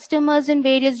to customers in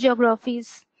various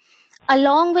geographies.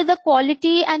 Along with the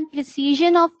quality and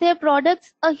precision of their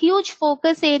products, a huge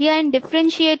focus area and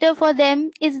differentiator for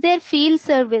them is their field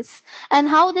service and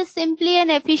how they simply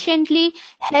and efficiently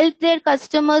help their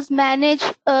customers manage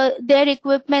their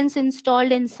equipments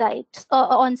installed on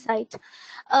site.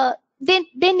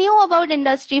 They knew about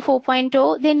Industry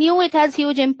 4.0. They knew it has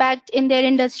huge impact in their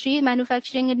industry,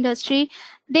 manufacturing industry.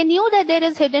 They knew that there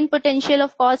is hidden potential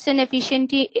of cost and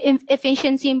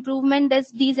efficiency improvement that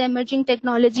these emerging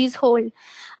technologies hold.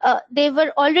 They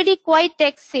were already quite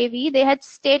tech savvy. They had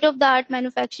state-of-the-art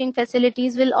manufacturing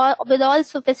facilities with all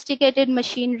sophisticated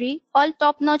machinery, all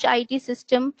top-notch IT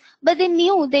system, but they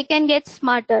knew they can get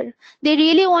smarter. They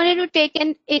really wanted to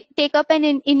take up an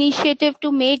initiative to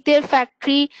make their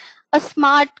factory a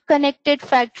smart connected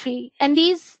factory. And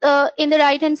these in the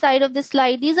right hand side of the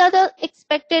slide, these are the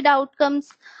expected outcomes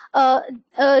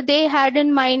they had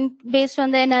in mind based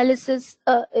on the analysis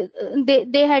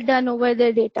they had done over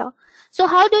their data. So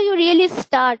how do you really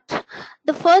start?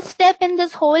 The first step in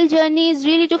this whole journey is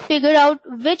really to figure out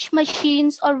which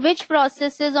machines or which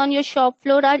processes on your shop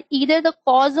floor are either the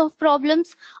cause of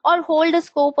problems or hold a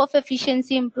scope of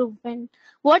efficiency improvement.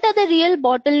 What are the real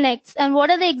bottlenecks and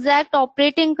what are the exact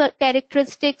operating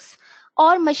characteristics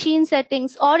or machine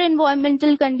settings or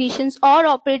environmental conditions or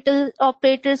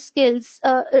operator skills,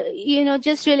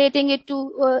 just relating it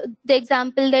to the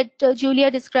example that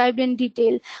Julia described in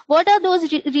detail. What are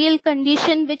those real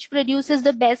conditions which produces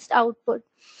the best output?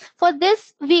 For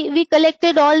this, we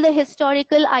collected all the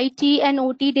historical IT and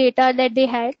OT data that they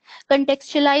had,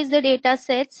 contextualized the data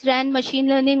sets, ran machine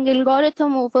learning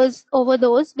algorithm over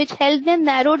those, which helped them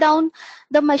narrow down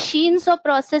the machines or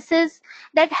processes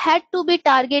that had to be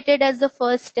targeted as the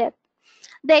first step.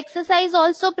 The exercise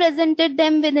also presented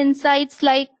them with insights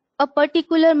like a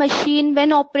particular machine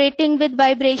when operating with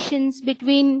vibrations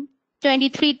between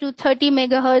 23 to 30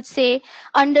 megahertz, say,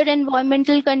 under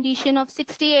environmental condition of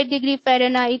 68 degree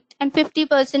Fahrenheit and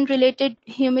 50% related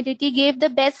humidity gave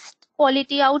the best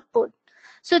quality output.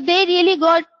 So they really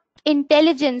got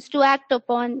intelligence to act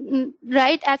upon,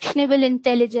 right? Actionable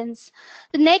intelligence.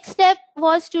 The next step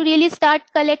was to really start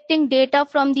collecting data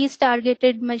from these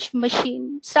targeted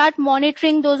machines, start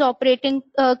monitoring those operating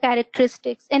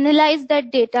characteristics, analyze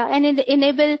that data, and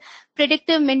enable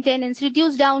predictive maintenance,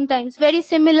 reduce downtimes, very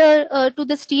similar to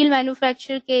the steel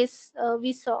manufacturer case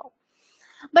we saw.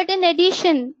 But in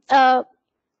addition,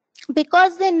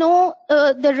 because they know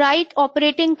the right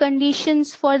operating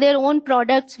conditions for their own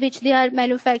products which they are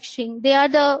manufacturing, they are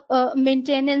the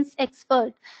maintenance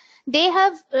expert. They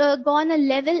have gone a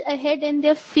level ahead in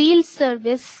their field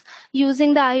service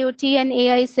using the IoT and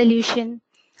AI solution.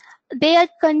 They are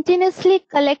continuously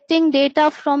collecting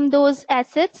data from those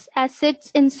assets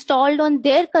installed on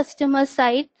their customer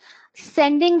side,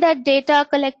 sending that data,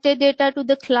 collected data to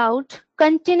the cloud,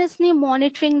 continuously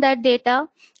monitoring that data,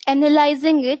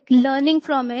 analyzing it, learning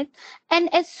from it,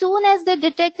 and as soon as they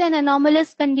detect an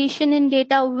anomalous condition in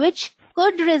data which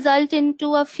could result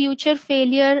into a future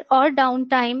failure or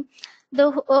downtime, the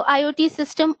IoT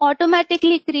system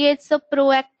automatically creates a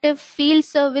proactive field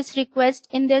service request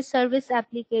in their service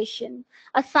application,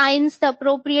 assigns the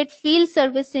appropriate field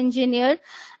service engineer,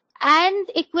 and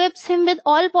equips him with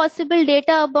all possible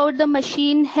data about the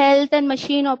machine health and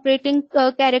machine operating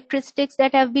characteristics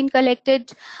that have been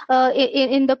collected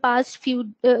in the past few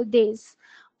days.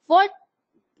 What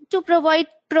to provide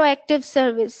proactive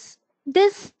service.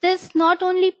 This not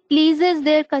only pleases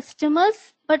their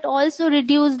customers but also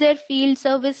reduce their field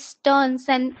service turns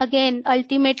and again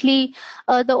ultimately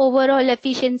the overall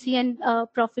efficiency and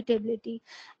profitability.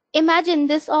 imagine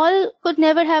this all could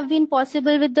never have been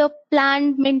possible with the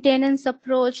planned maintenance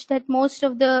approach that most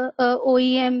of the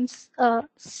OEMs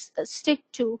stick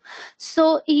to.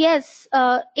 So yes,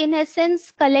 in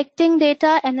essence, collecting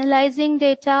data, analyzing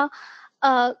data,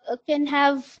 uh, can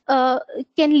have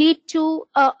can lead to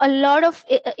a lot of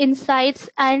insights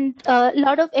and a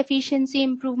lot of efficiency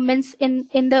improvements in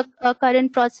the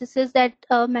current processes that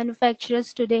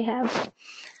manufacturers today have.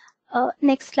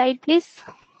 Next slide, please.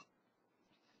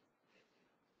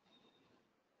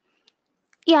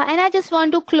 Yeah, and I just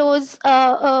want to close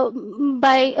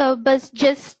by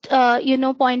just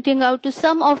pointing out to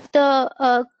some of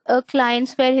the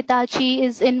clients where Hitachi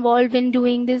is involved in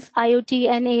doing this IoT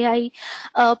and AI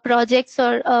projects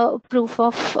or proof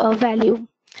of value.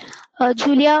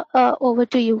 Julia, over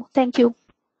to you. Thank you.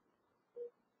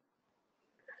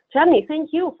 Shani, thank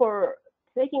you for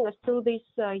taking us through these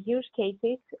use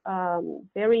cases.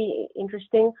 Very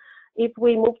interesting. If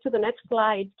we move to the next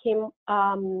slide, Kim,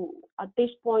 at this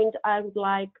point, I would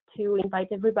like to invite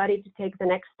everybody to take the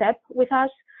next step with us.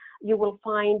 You will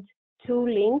find 2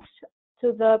 links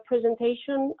to the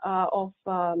presentation of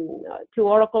 2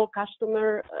 Oracle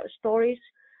customer stories,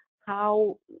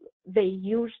 how they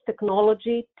use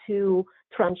technology to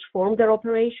transform their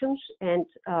operations and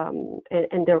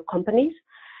their companies.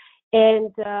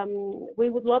 And we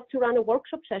would love to run a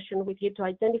workshop session with you to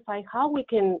identify how we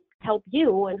can help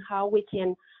you and how we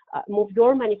can move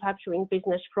your manufacturing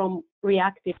business from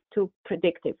reactive to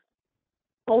predictive.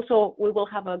 Also, we will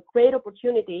have a great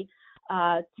opportunity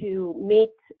to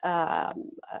meet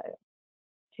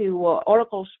to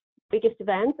Oracle's biggest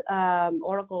event,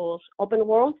 Oracle's Open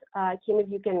World. Kim, if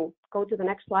you can go to the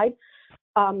next slide,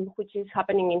 which is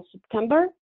happening in September.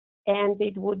 And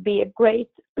it would be a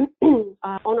great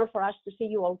honor for us to see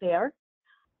you all there.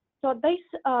 So at this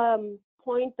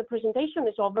point, the presentation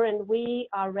is over and we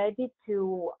are ready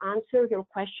to answer your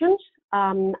questions.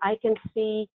 I can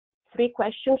see 3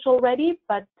 questions already,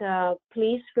 but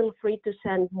please feel free to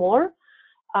send more.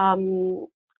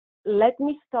 Let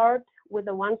me start with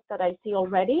the ones that I see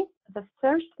already. The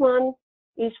first one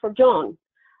is for John.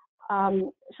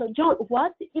 So John,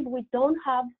 what if we don't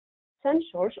have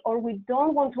sensors or we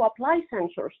don't want to apply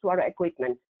sensors to our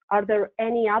equipment? Are there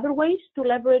any other ways to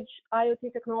leverage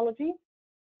IoT technology?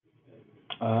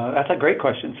 That's a great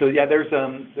question. So yeah,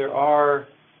 there are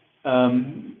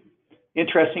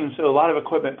interesting. So a lot of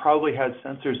equipment probably has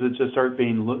sensors that just aren't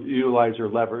being utilized or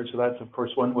leveraged. So that's of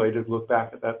course one way to look back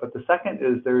at that. But the second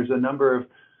is there's a number of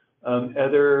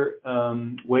other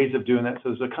ways of doing that.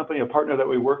 So there's a company, a partner that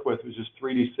we work with, which is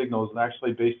 3D Signals, and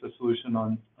actually based a solution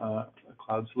on a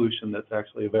cloud solution that's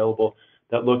actually available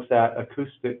that looks at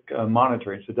acoustic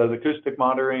monitoring. So it does acoustic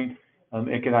monitoring.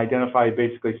 It can identify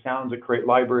basically sounds that create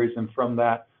libraries, and from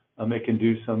that, it can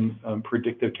do some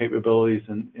predictive capabilities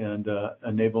and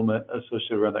enablement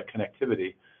associated around that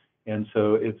connectivity. And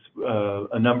so it's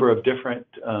a number of different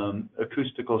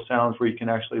acoustical sounds where you can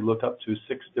actually look up to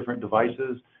 6 different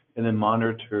devices and then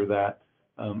monitor that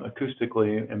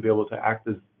acoustically and be able to act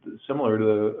as similar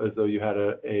to as though you had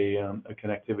a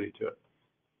connectivity to it.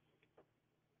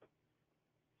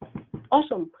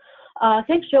 Awesome.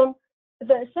 Thanks, John.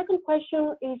 The second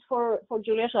question is for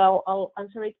Julia, so I'll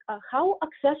answer it. How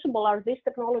accessible are these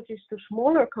technologies to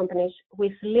smaller companies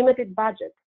with limited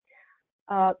budget?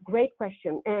 Great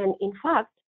question. And in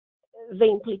fact, the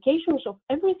implications of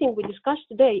everything we discussed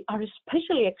today are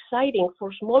especially exciting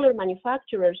for smaller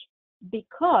manufacturers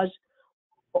because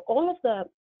all of the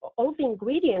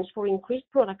ingredients for increased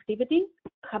productivity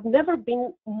have never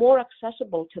been more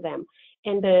accessible to them.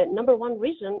 And the number one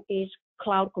reason is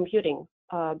cloud computing,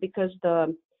 because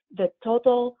the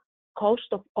total cost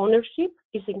of ownership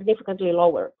is significantly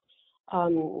lower.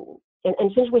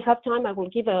 And since we have time, I will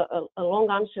give a long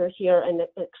answer here and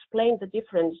explain the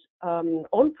difference.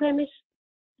 On-premise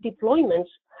deployments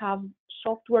have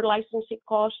software licensing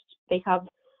costs. They have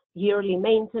yearly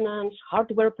maintenance,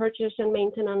 hardware purchase and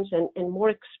maintenance, and more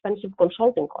expensive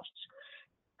consulting costs.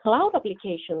 Cloud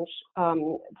applications,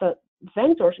 the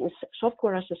vendors and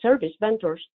software as a service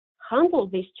vendors handle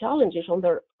these challenges on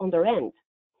their end.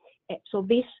 So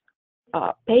this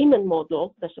payment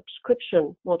model, the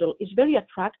subscription model, is very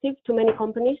attractive to many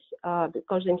companies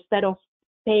because instead of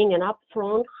paying an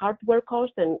upfront hardware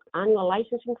cost and annual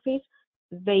licensing fees,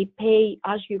 they pay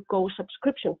as-you-go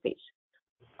subscription fees.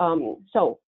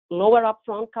 So lower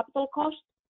upfront capital cost,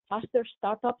 faster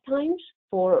startup times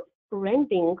for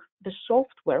renting the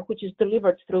software, which is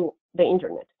delivered through the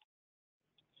internet.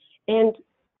 And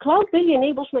cloud really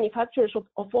enables manufacturers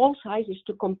of all sizes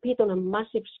to compete on a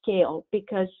massive scale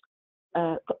because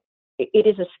it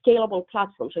is a scalable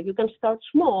platform. So you can start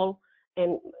small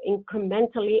and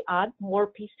incrementally add more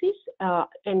pieces.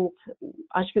 And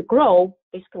as you grow,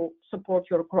 this can support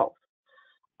your growth.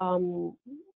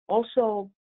 Also,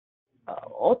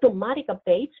 automatic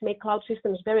updates make cloud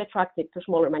systems very attractive to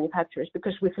smaller manufacturers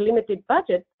because with limited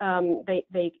budget,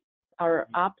 they are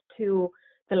up to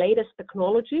the latest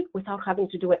technology without having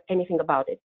to do anything about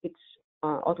it. It's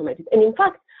automated. And in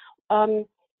fact,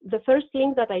 the first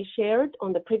link that I shared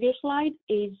on the previous slide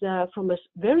is from a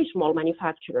very small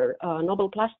manufacturer, Noble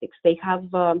Plastics. They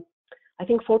have, I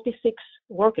think, 46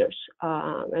 workers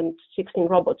and 16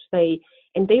 robots. They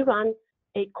run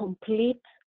a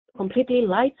completely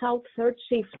lights out third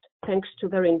shift thanks to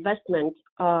their investment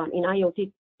in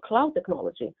IoT cloud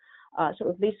technology.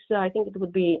 So this, I think it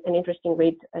would be an interesting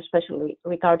read, especially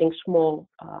regarding small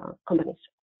companies.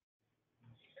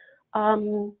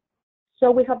 So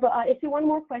we have, I see one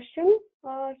more question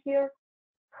here.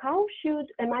 How should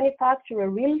a manufacturer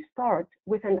really start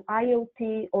with an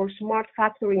IoT or smart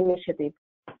factory initiative?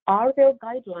 Are there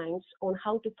guidelines on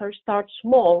how to first start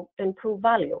small and prove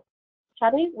value?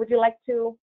 Shadni, would you like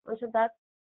to answer that?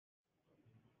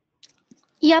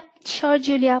 Yep, sure,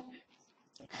 Julia.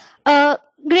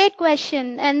 Great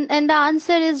question, and the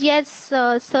answer is yes,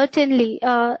 certainly.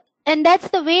 And that's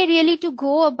the way really to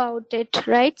go about it,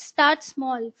 right? Start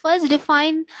small. First,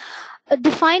 define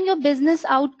your business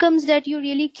outcomes that you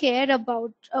really care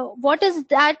about. What is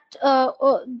that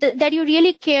that you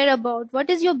really care about? What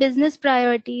is your business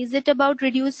priority? Is it about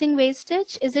reducing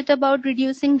wastage? Is it about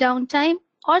reducing downtime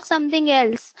or something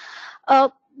else?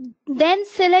 Then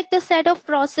select the set of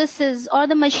processes or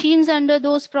the machines under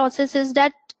those processes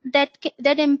that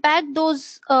impact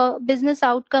those business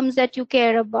outcomes that you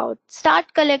care about.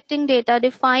 Start collecting data,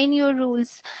 define your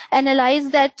rules, analyze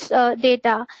that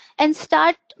data, and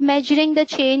start measuring the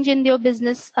change in your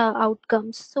business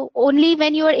outcomes. So only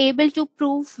when you are able to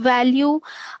prove value,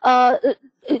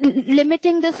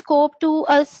 limiting the scope to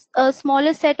a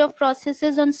smaller set of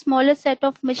processes on smaller set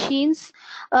of machines,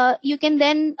 you can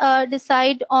then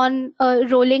decide on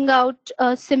rolling out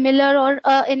a similar or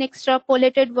an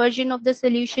extrapolated version of the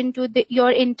solution to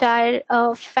your entire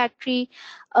factory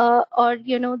or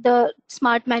the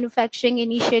smart manufacturing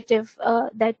initiative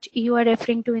that you are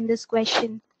referring to in this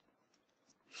question.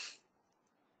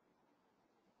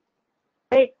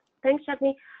 Great, thanks,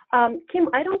 Shadni. Kim,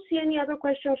 I don't see any other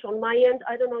questions on my end.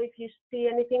 I don't know if you see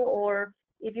anything or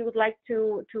if you would like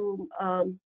to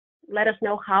let us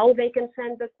know how they can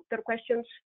send their questions.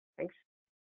 Thanks.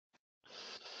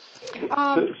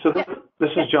 So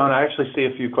this is John. I actually see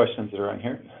a few questions that are on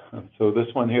here. So this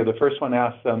one here, the first one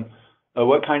asks,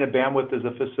 what kind of bandwidth does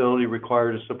a facility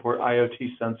require to support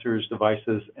IoT sensors,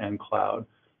 devices, and cloud?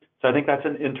 So I think that's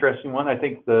an interesting one. I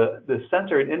think the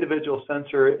sensor, an individual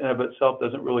sensor in of itself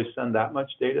doesn't really send that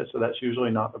much data, so that's usually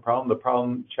not the problem. The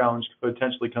problem challenge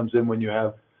potentially comes in when you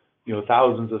have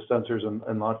thousands of sensors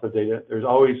and lots of data. There's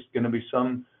always going to be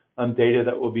some data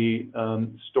that will be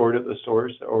stored at the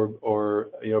source or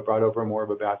brought over more of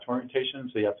a batch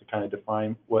orientation. So you have to kind of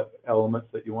define what elements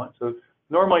that you want. So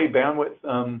normally bandwidth,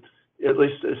 at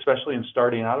least especially in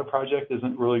starting out a project,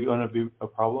 isn't really going to be a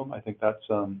problem. I think that's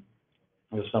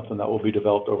something that will be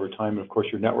developed over time. And of course,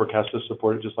 your network has to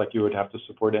support it, just like you would have to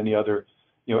support any other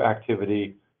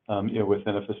activity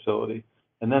within a facility.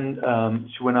 And then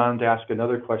she went on to ask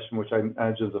another question, which I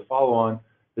imagine is a follow-on.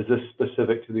 Is this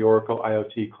specific to the Oracle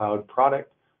IoT Cloud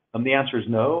product? The answer is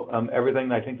no.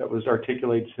 Everything I think that was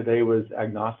articulated today was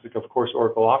agnostic. Of course,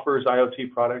 Oracle offers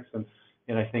IoT products, and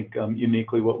I think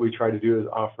uniquely what we try to do is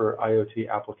offer IoT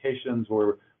applications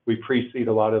where we precede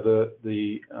a lot of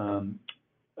the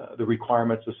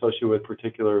requirements associated with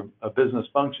particular business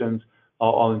functions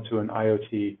all into an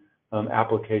IoT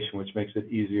application, which makes it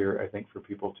easier, I think, for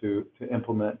people to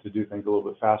implement, to do things a little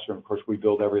bit faster. And of course, we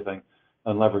build everything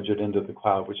and leverage it into the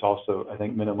cloud, which also, I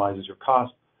think, minimizes your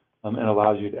cost and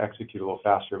allows you to execute a little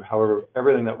faster. However,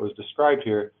 everything that was described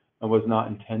here was not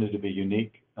intended to be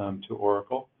unique to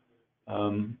Oracle.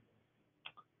 I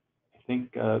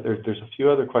think there's a few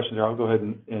other questions there. I'll go ahead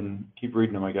and keep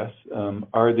reading them, I guess.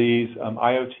 Are these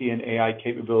IoT and AI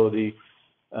capability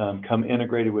come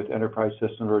integrated with enterprise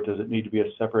systems, or does it need to be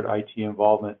a separate IT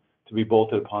involvement to be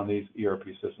bolted upon these ERP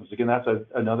systems? Again, that's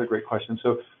another great question.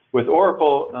 So with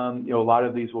Oracle, a lot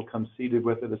of these will come seeded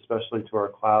with it, especially to our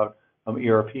cloud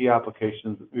ERP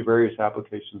applications, various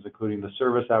applications, including the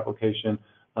service application.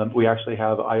 We actually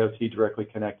have IoT directly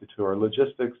connected to our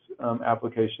logistics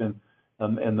application,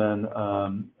 and then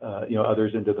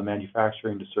others into the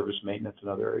manufacturing, to service maintenance, and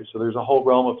other areas. So there's a whole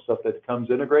realm of stuff that comes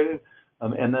integrated.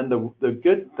 And then the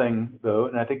good thing, though,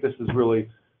 and I think this is really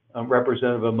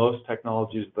representative of most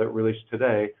technologies that are released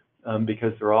today,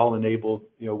 because they're all enabled,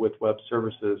 with web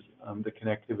services. The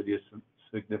connectivity is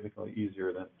significantly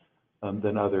easier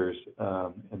than others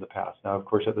in the past. Now, of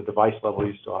course, at the device level,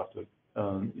 you still have to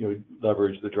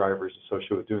leverage the drivers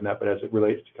associated with doing that. But as it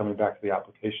relates to coming back to the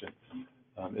application,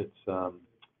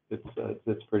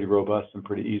 it's pretty robust and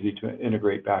pretty easy to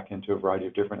integrate back into a variety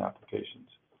of different applications.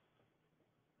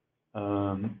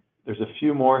 There's a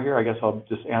few more here. I guess I'll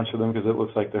just answer them because it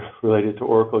looks like they're related to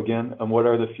Oracle again. What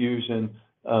are the Fusion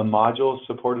modules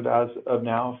supported as of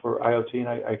now for IoT? And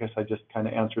I guess I just kind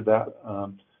of answered that.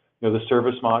 The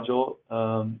service module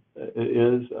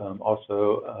is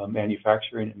also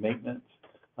manufacturing and maintenance,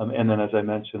 and then, as I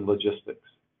mentioned, logistics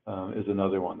is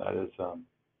another one that is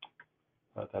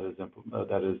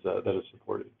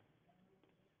supported.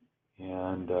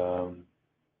 And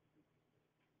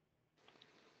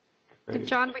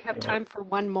John, we have time for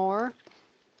one more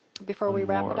before we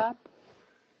wrap it up.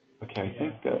 Okay, I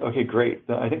think, okay, great.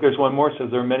 I think there's one more. It says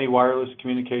there are many wireless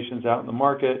communications out in the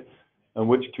market, and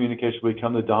which communication will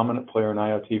become the dominant player in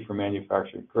IoT for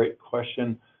manufacturing? Great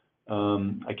question.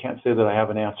 I can't say that I have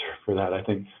an answer for that. I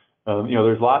think,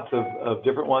 there's lots of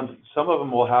different ones. Some of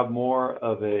them will have more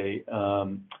of a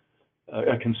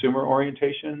consumer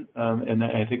orientation, and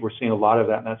I think we're seeing a lot of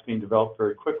that, and that's being developed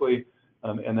very quickly.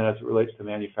 And then as it relates to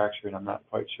manufacturing, I'm not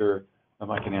quite sure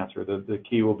I can answer. The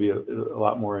key will be a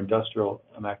lot more industrial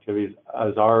activities,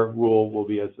 as our rule will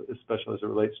be, especially as it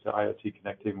relates to IoT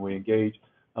connectivity when we engage.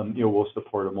 We'll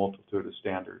support a multitude of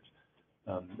standards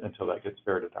until that gets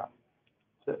ferreted out.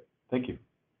 That's it. Thank you.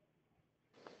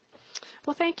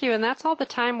 Well, thank you. And that's all the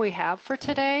time we have for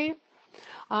today.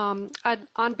 On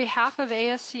behalf of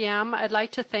ASCM, I'd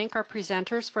like to thank our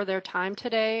presenters for their time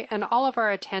today and all of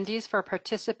our attendees for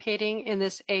participating in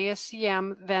this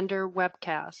ASCM vendor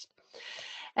webcast.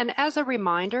 And as a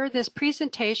reminder, this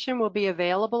presentation will be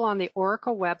available on the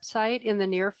Oracle website in the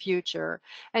near future,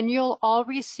 and you'll all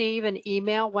receive an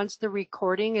email once the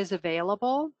recording is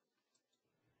available.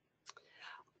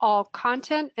 All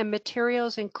content and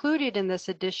materials included in this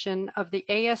edition of the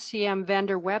ASCM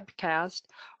vendor webcast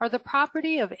are the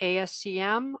property of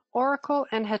ASCM, Oracle,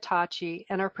 and Hitachi,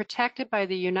 and are protected by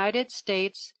the United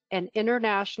States and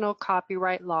international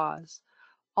copyright laws.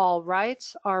 All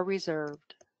rights are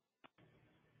reserved.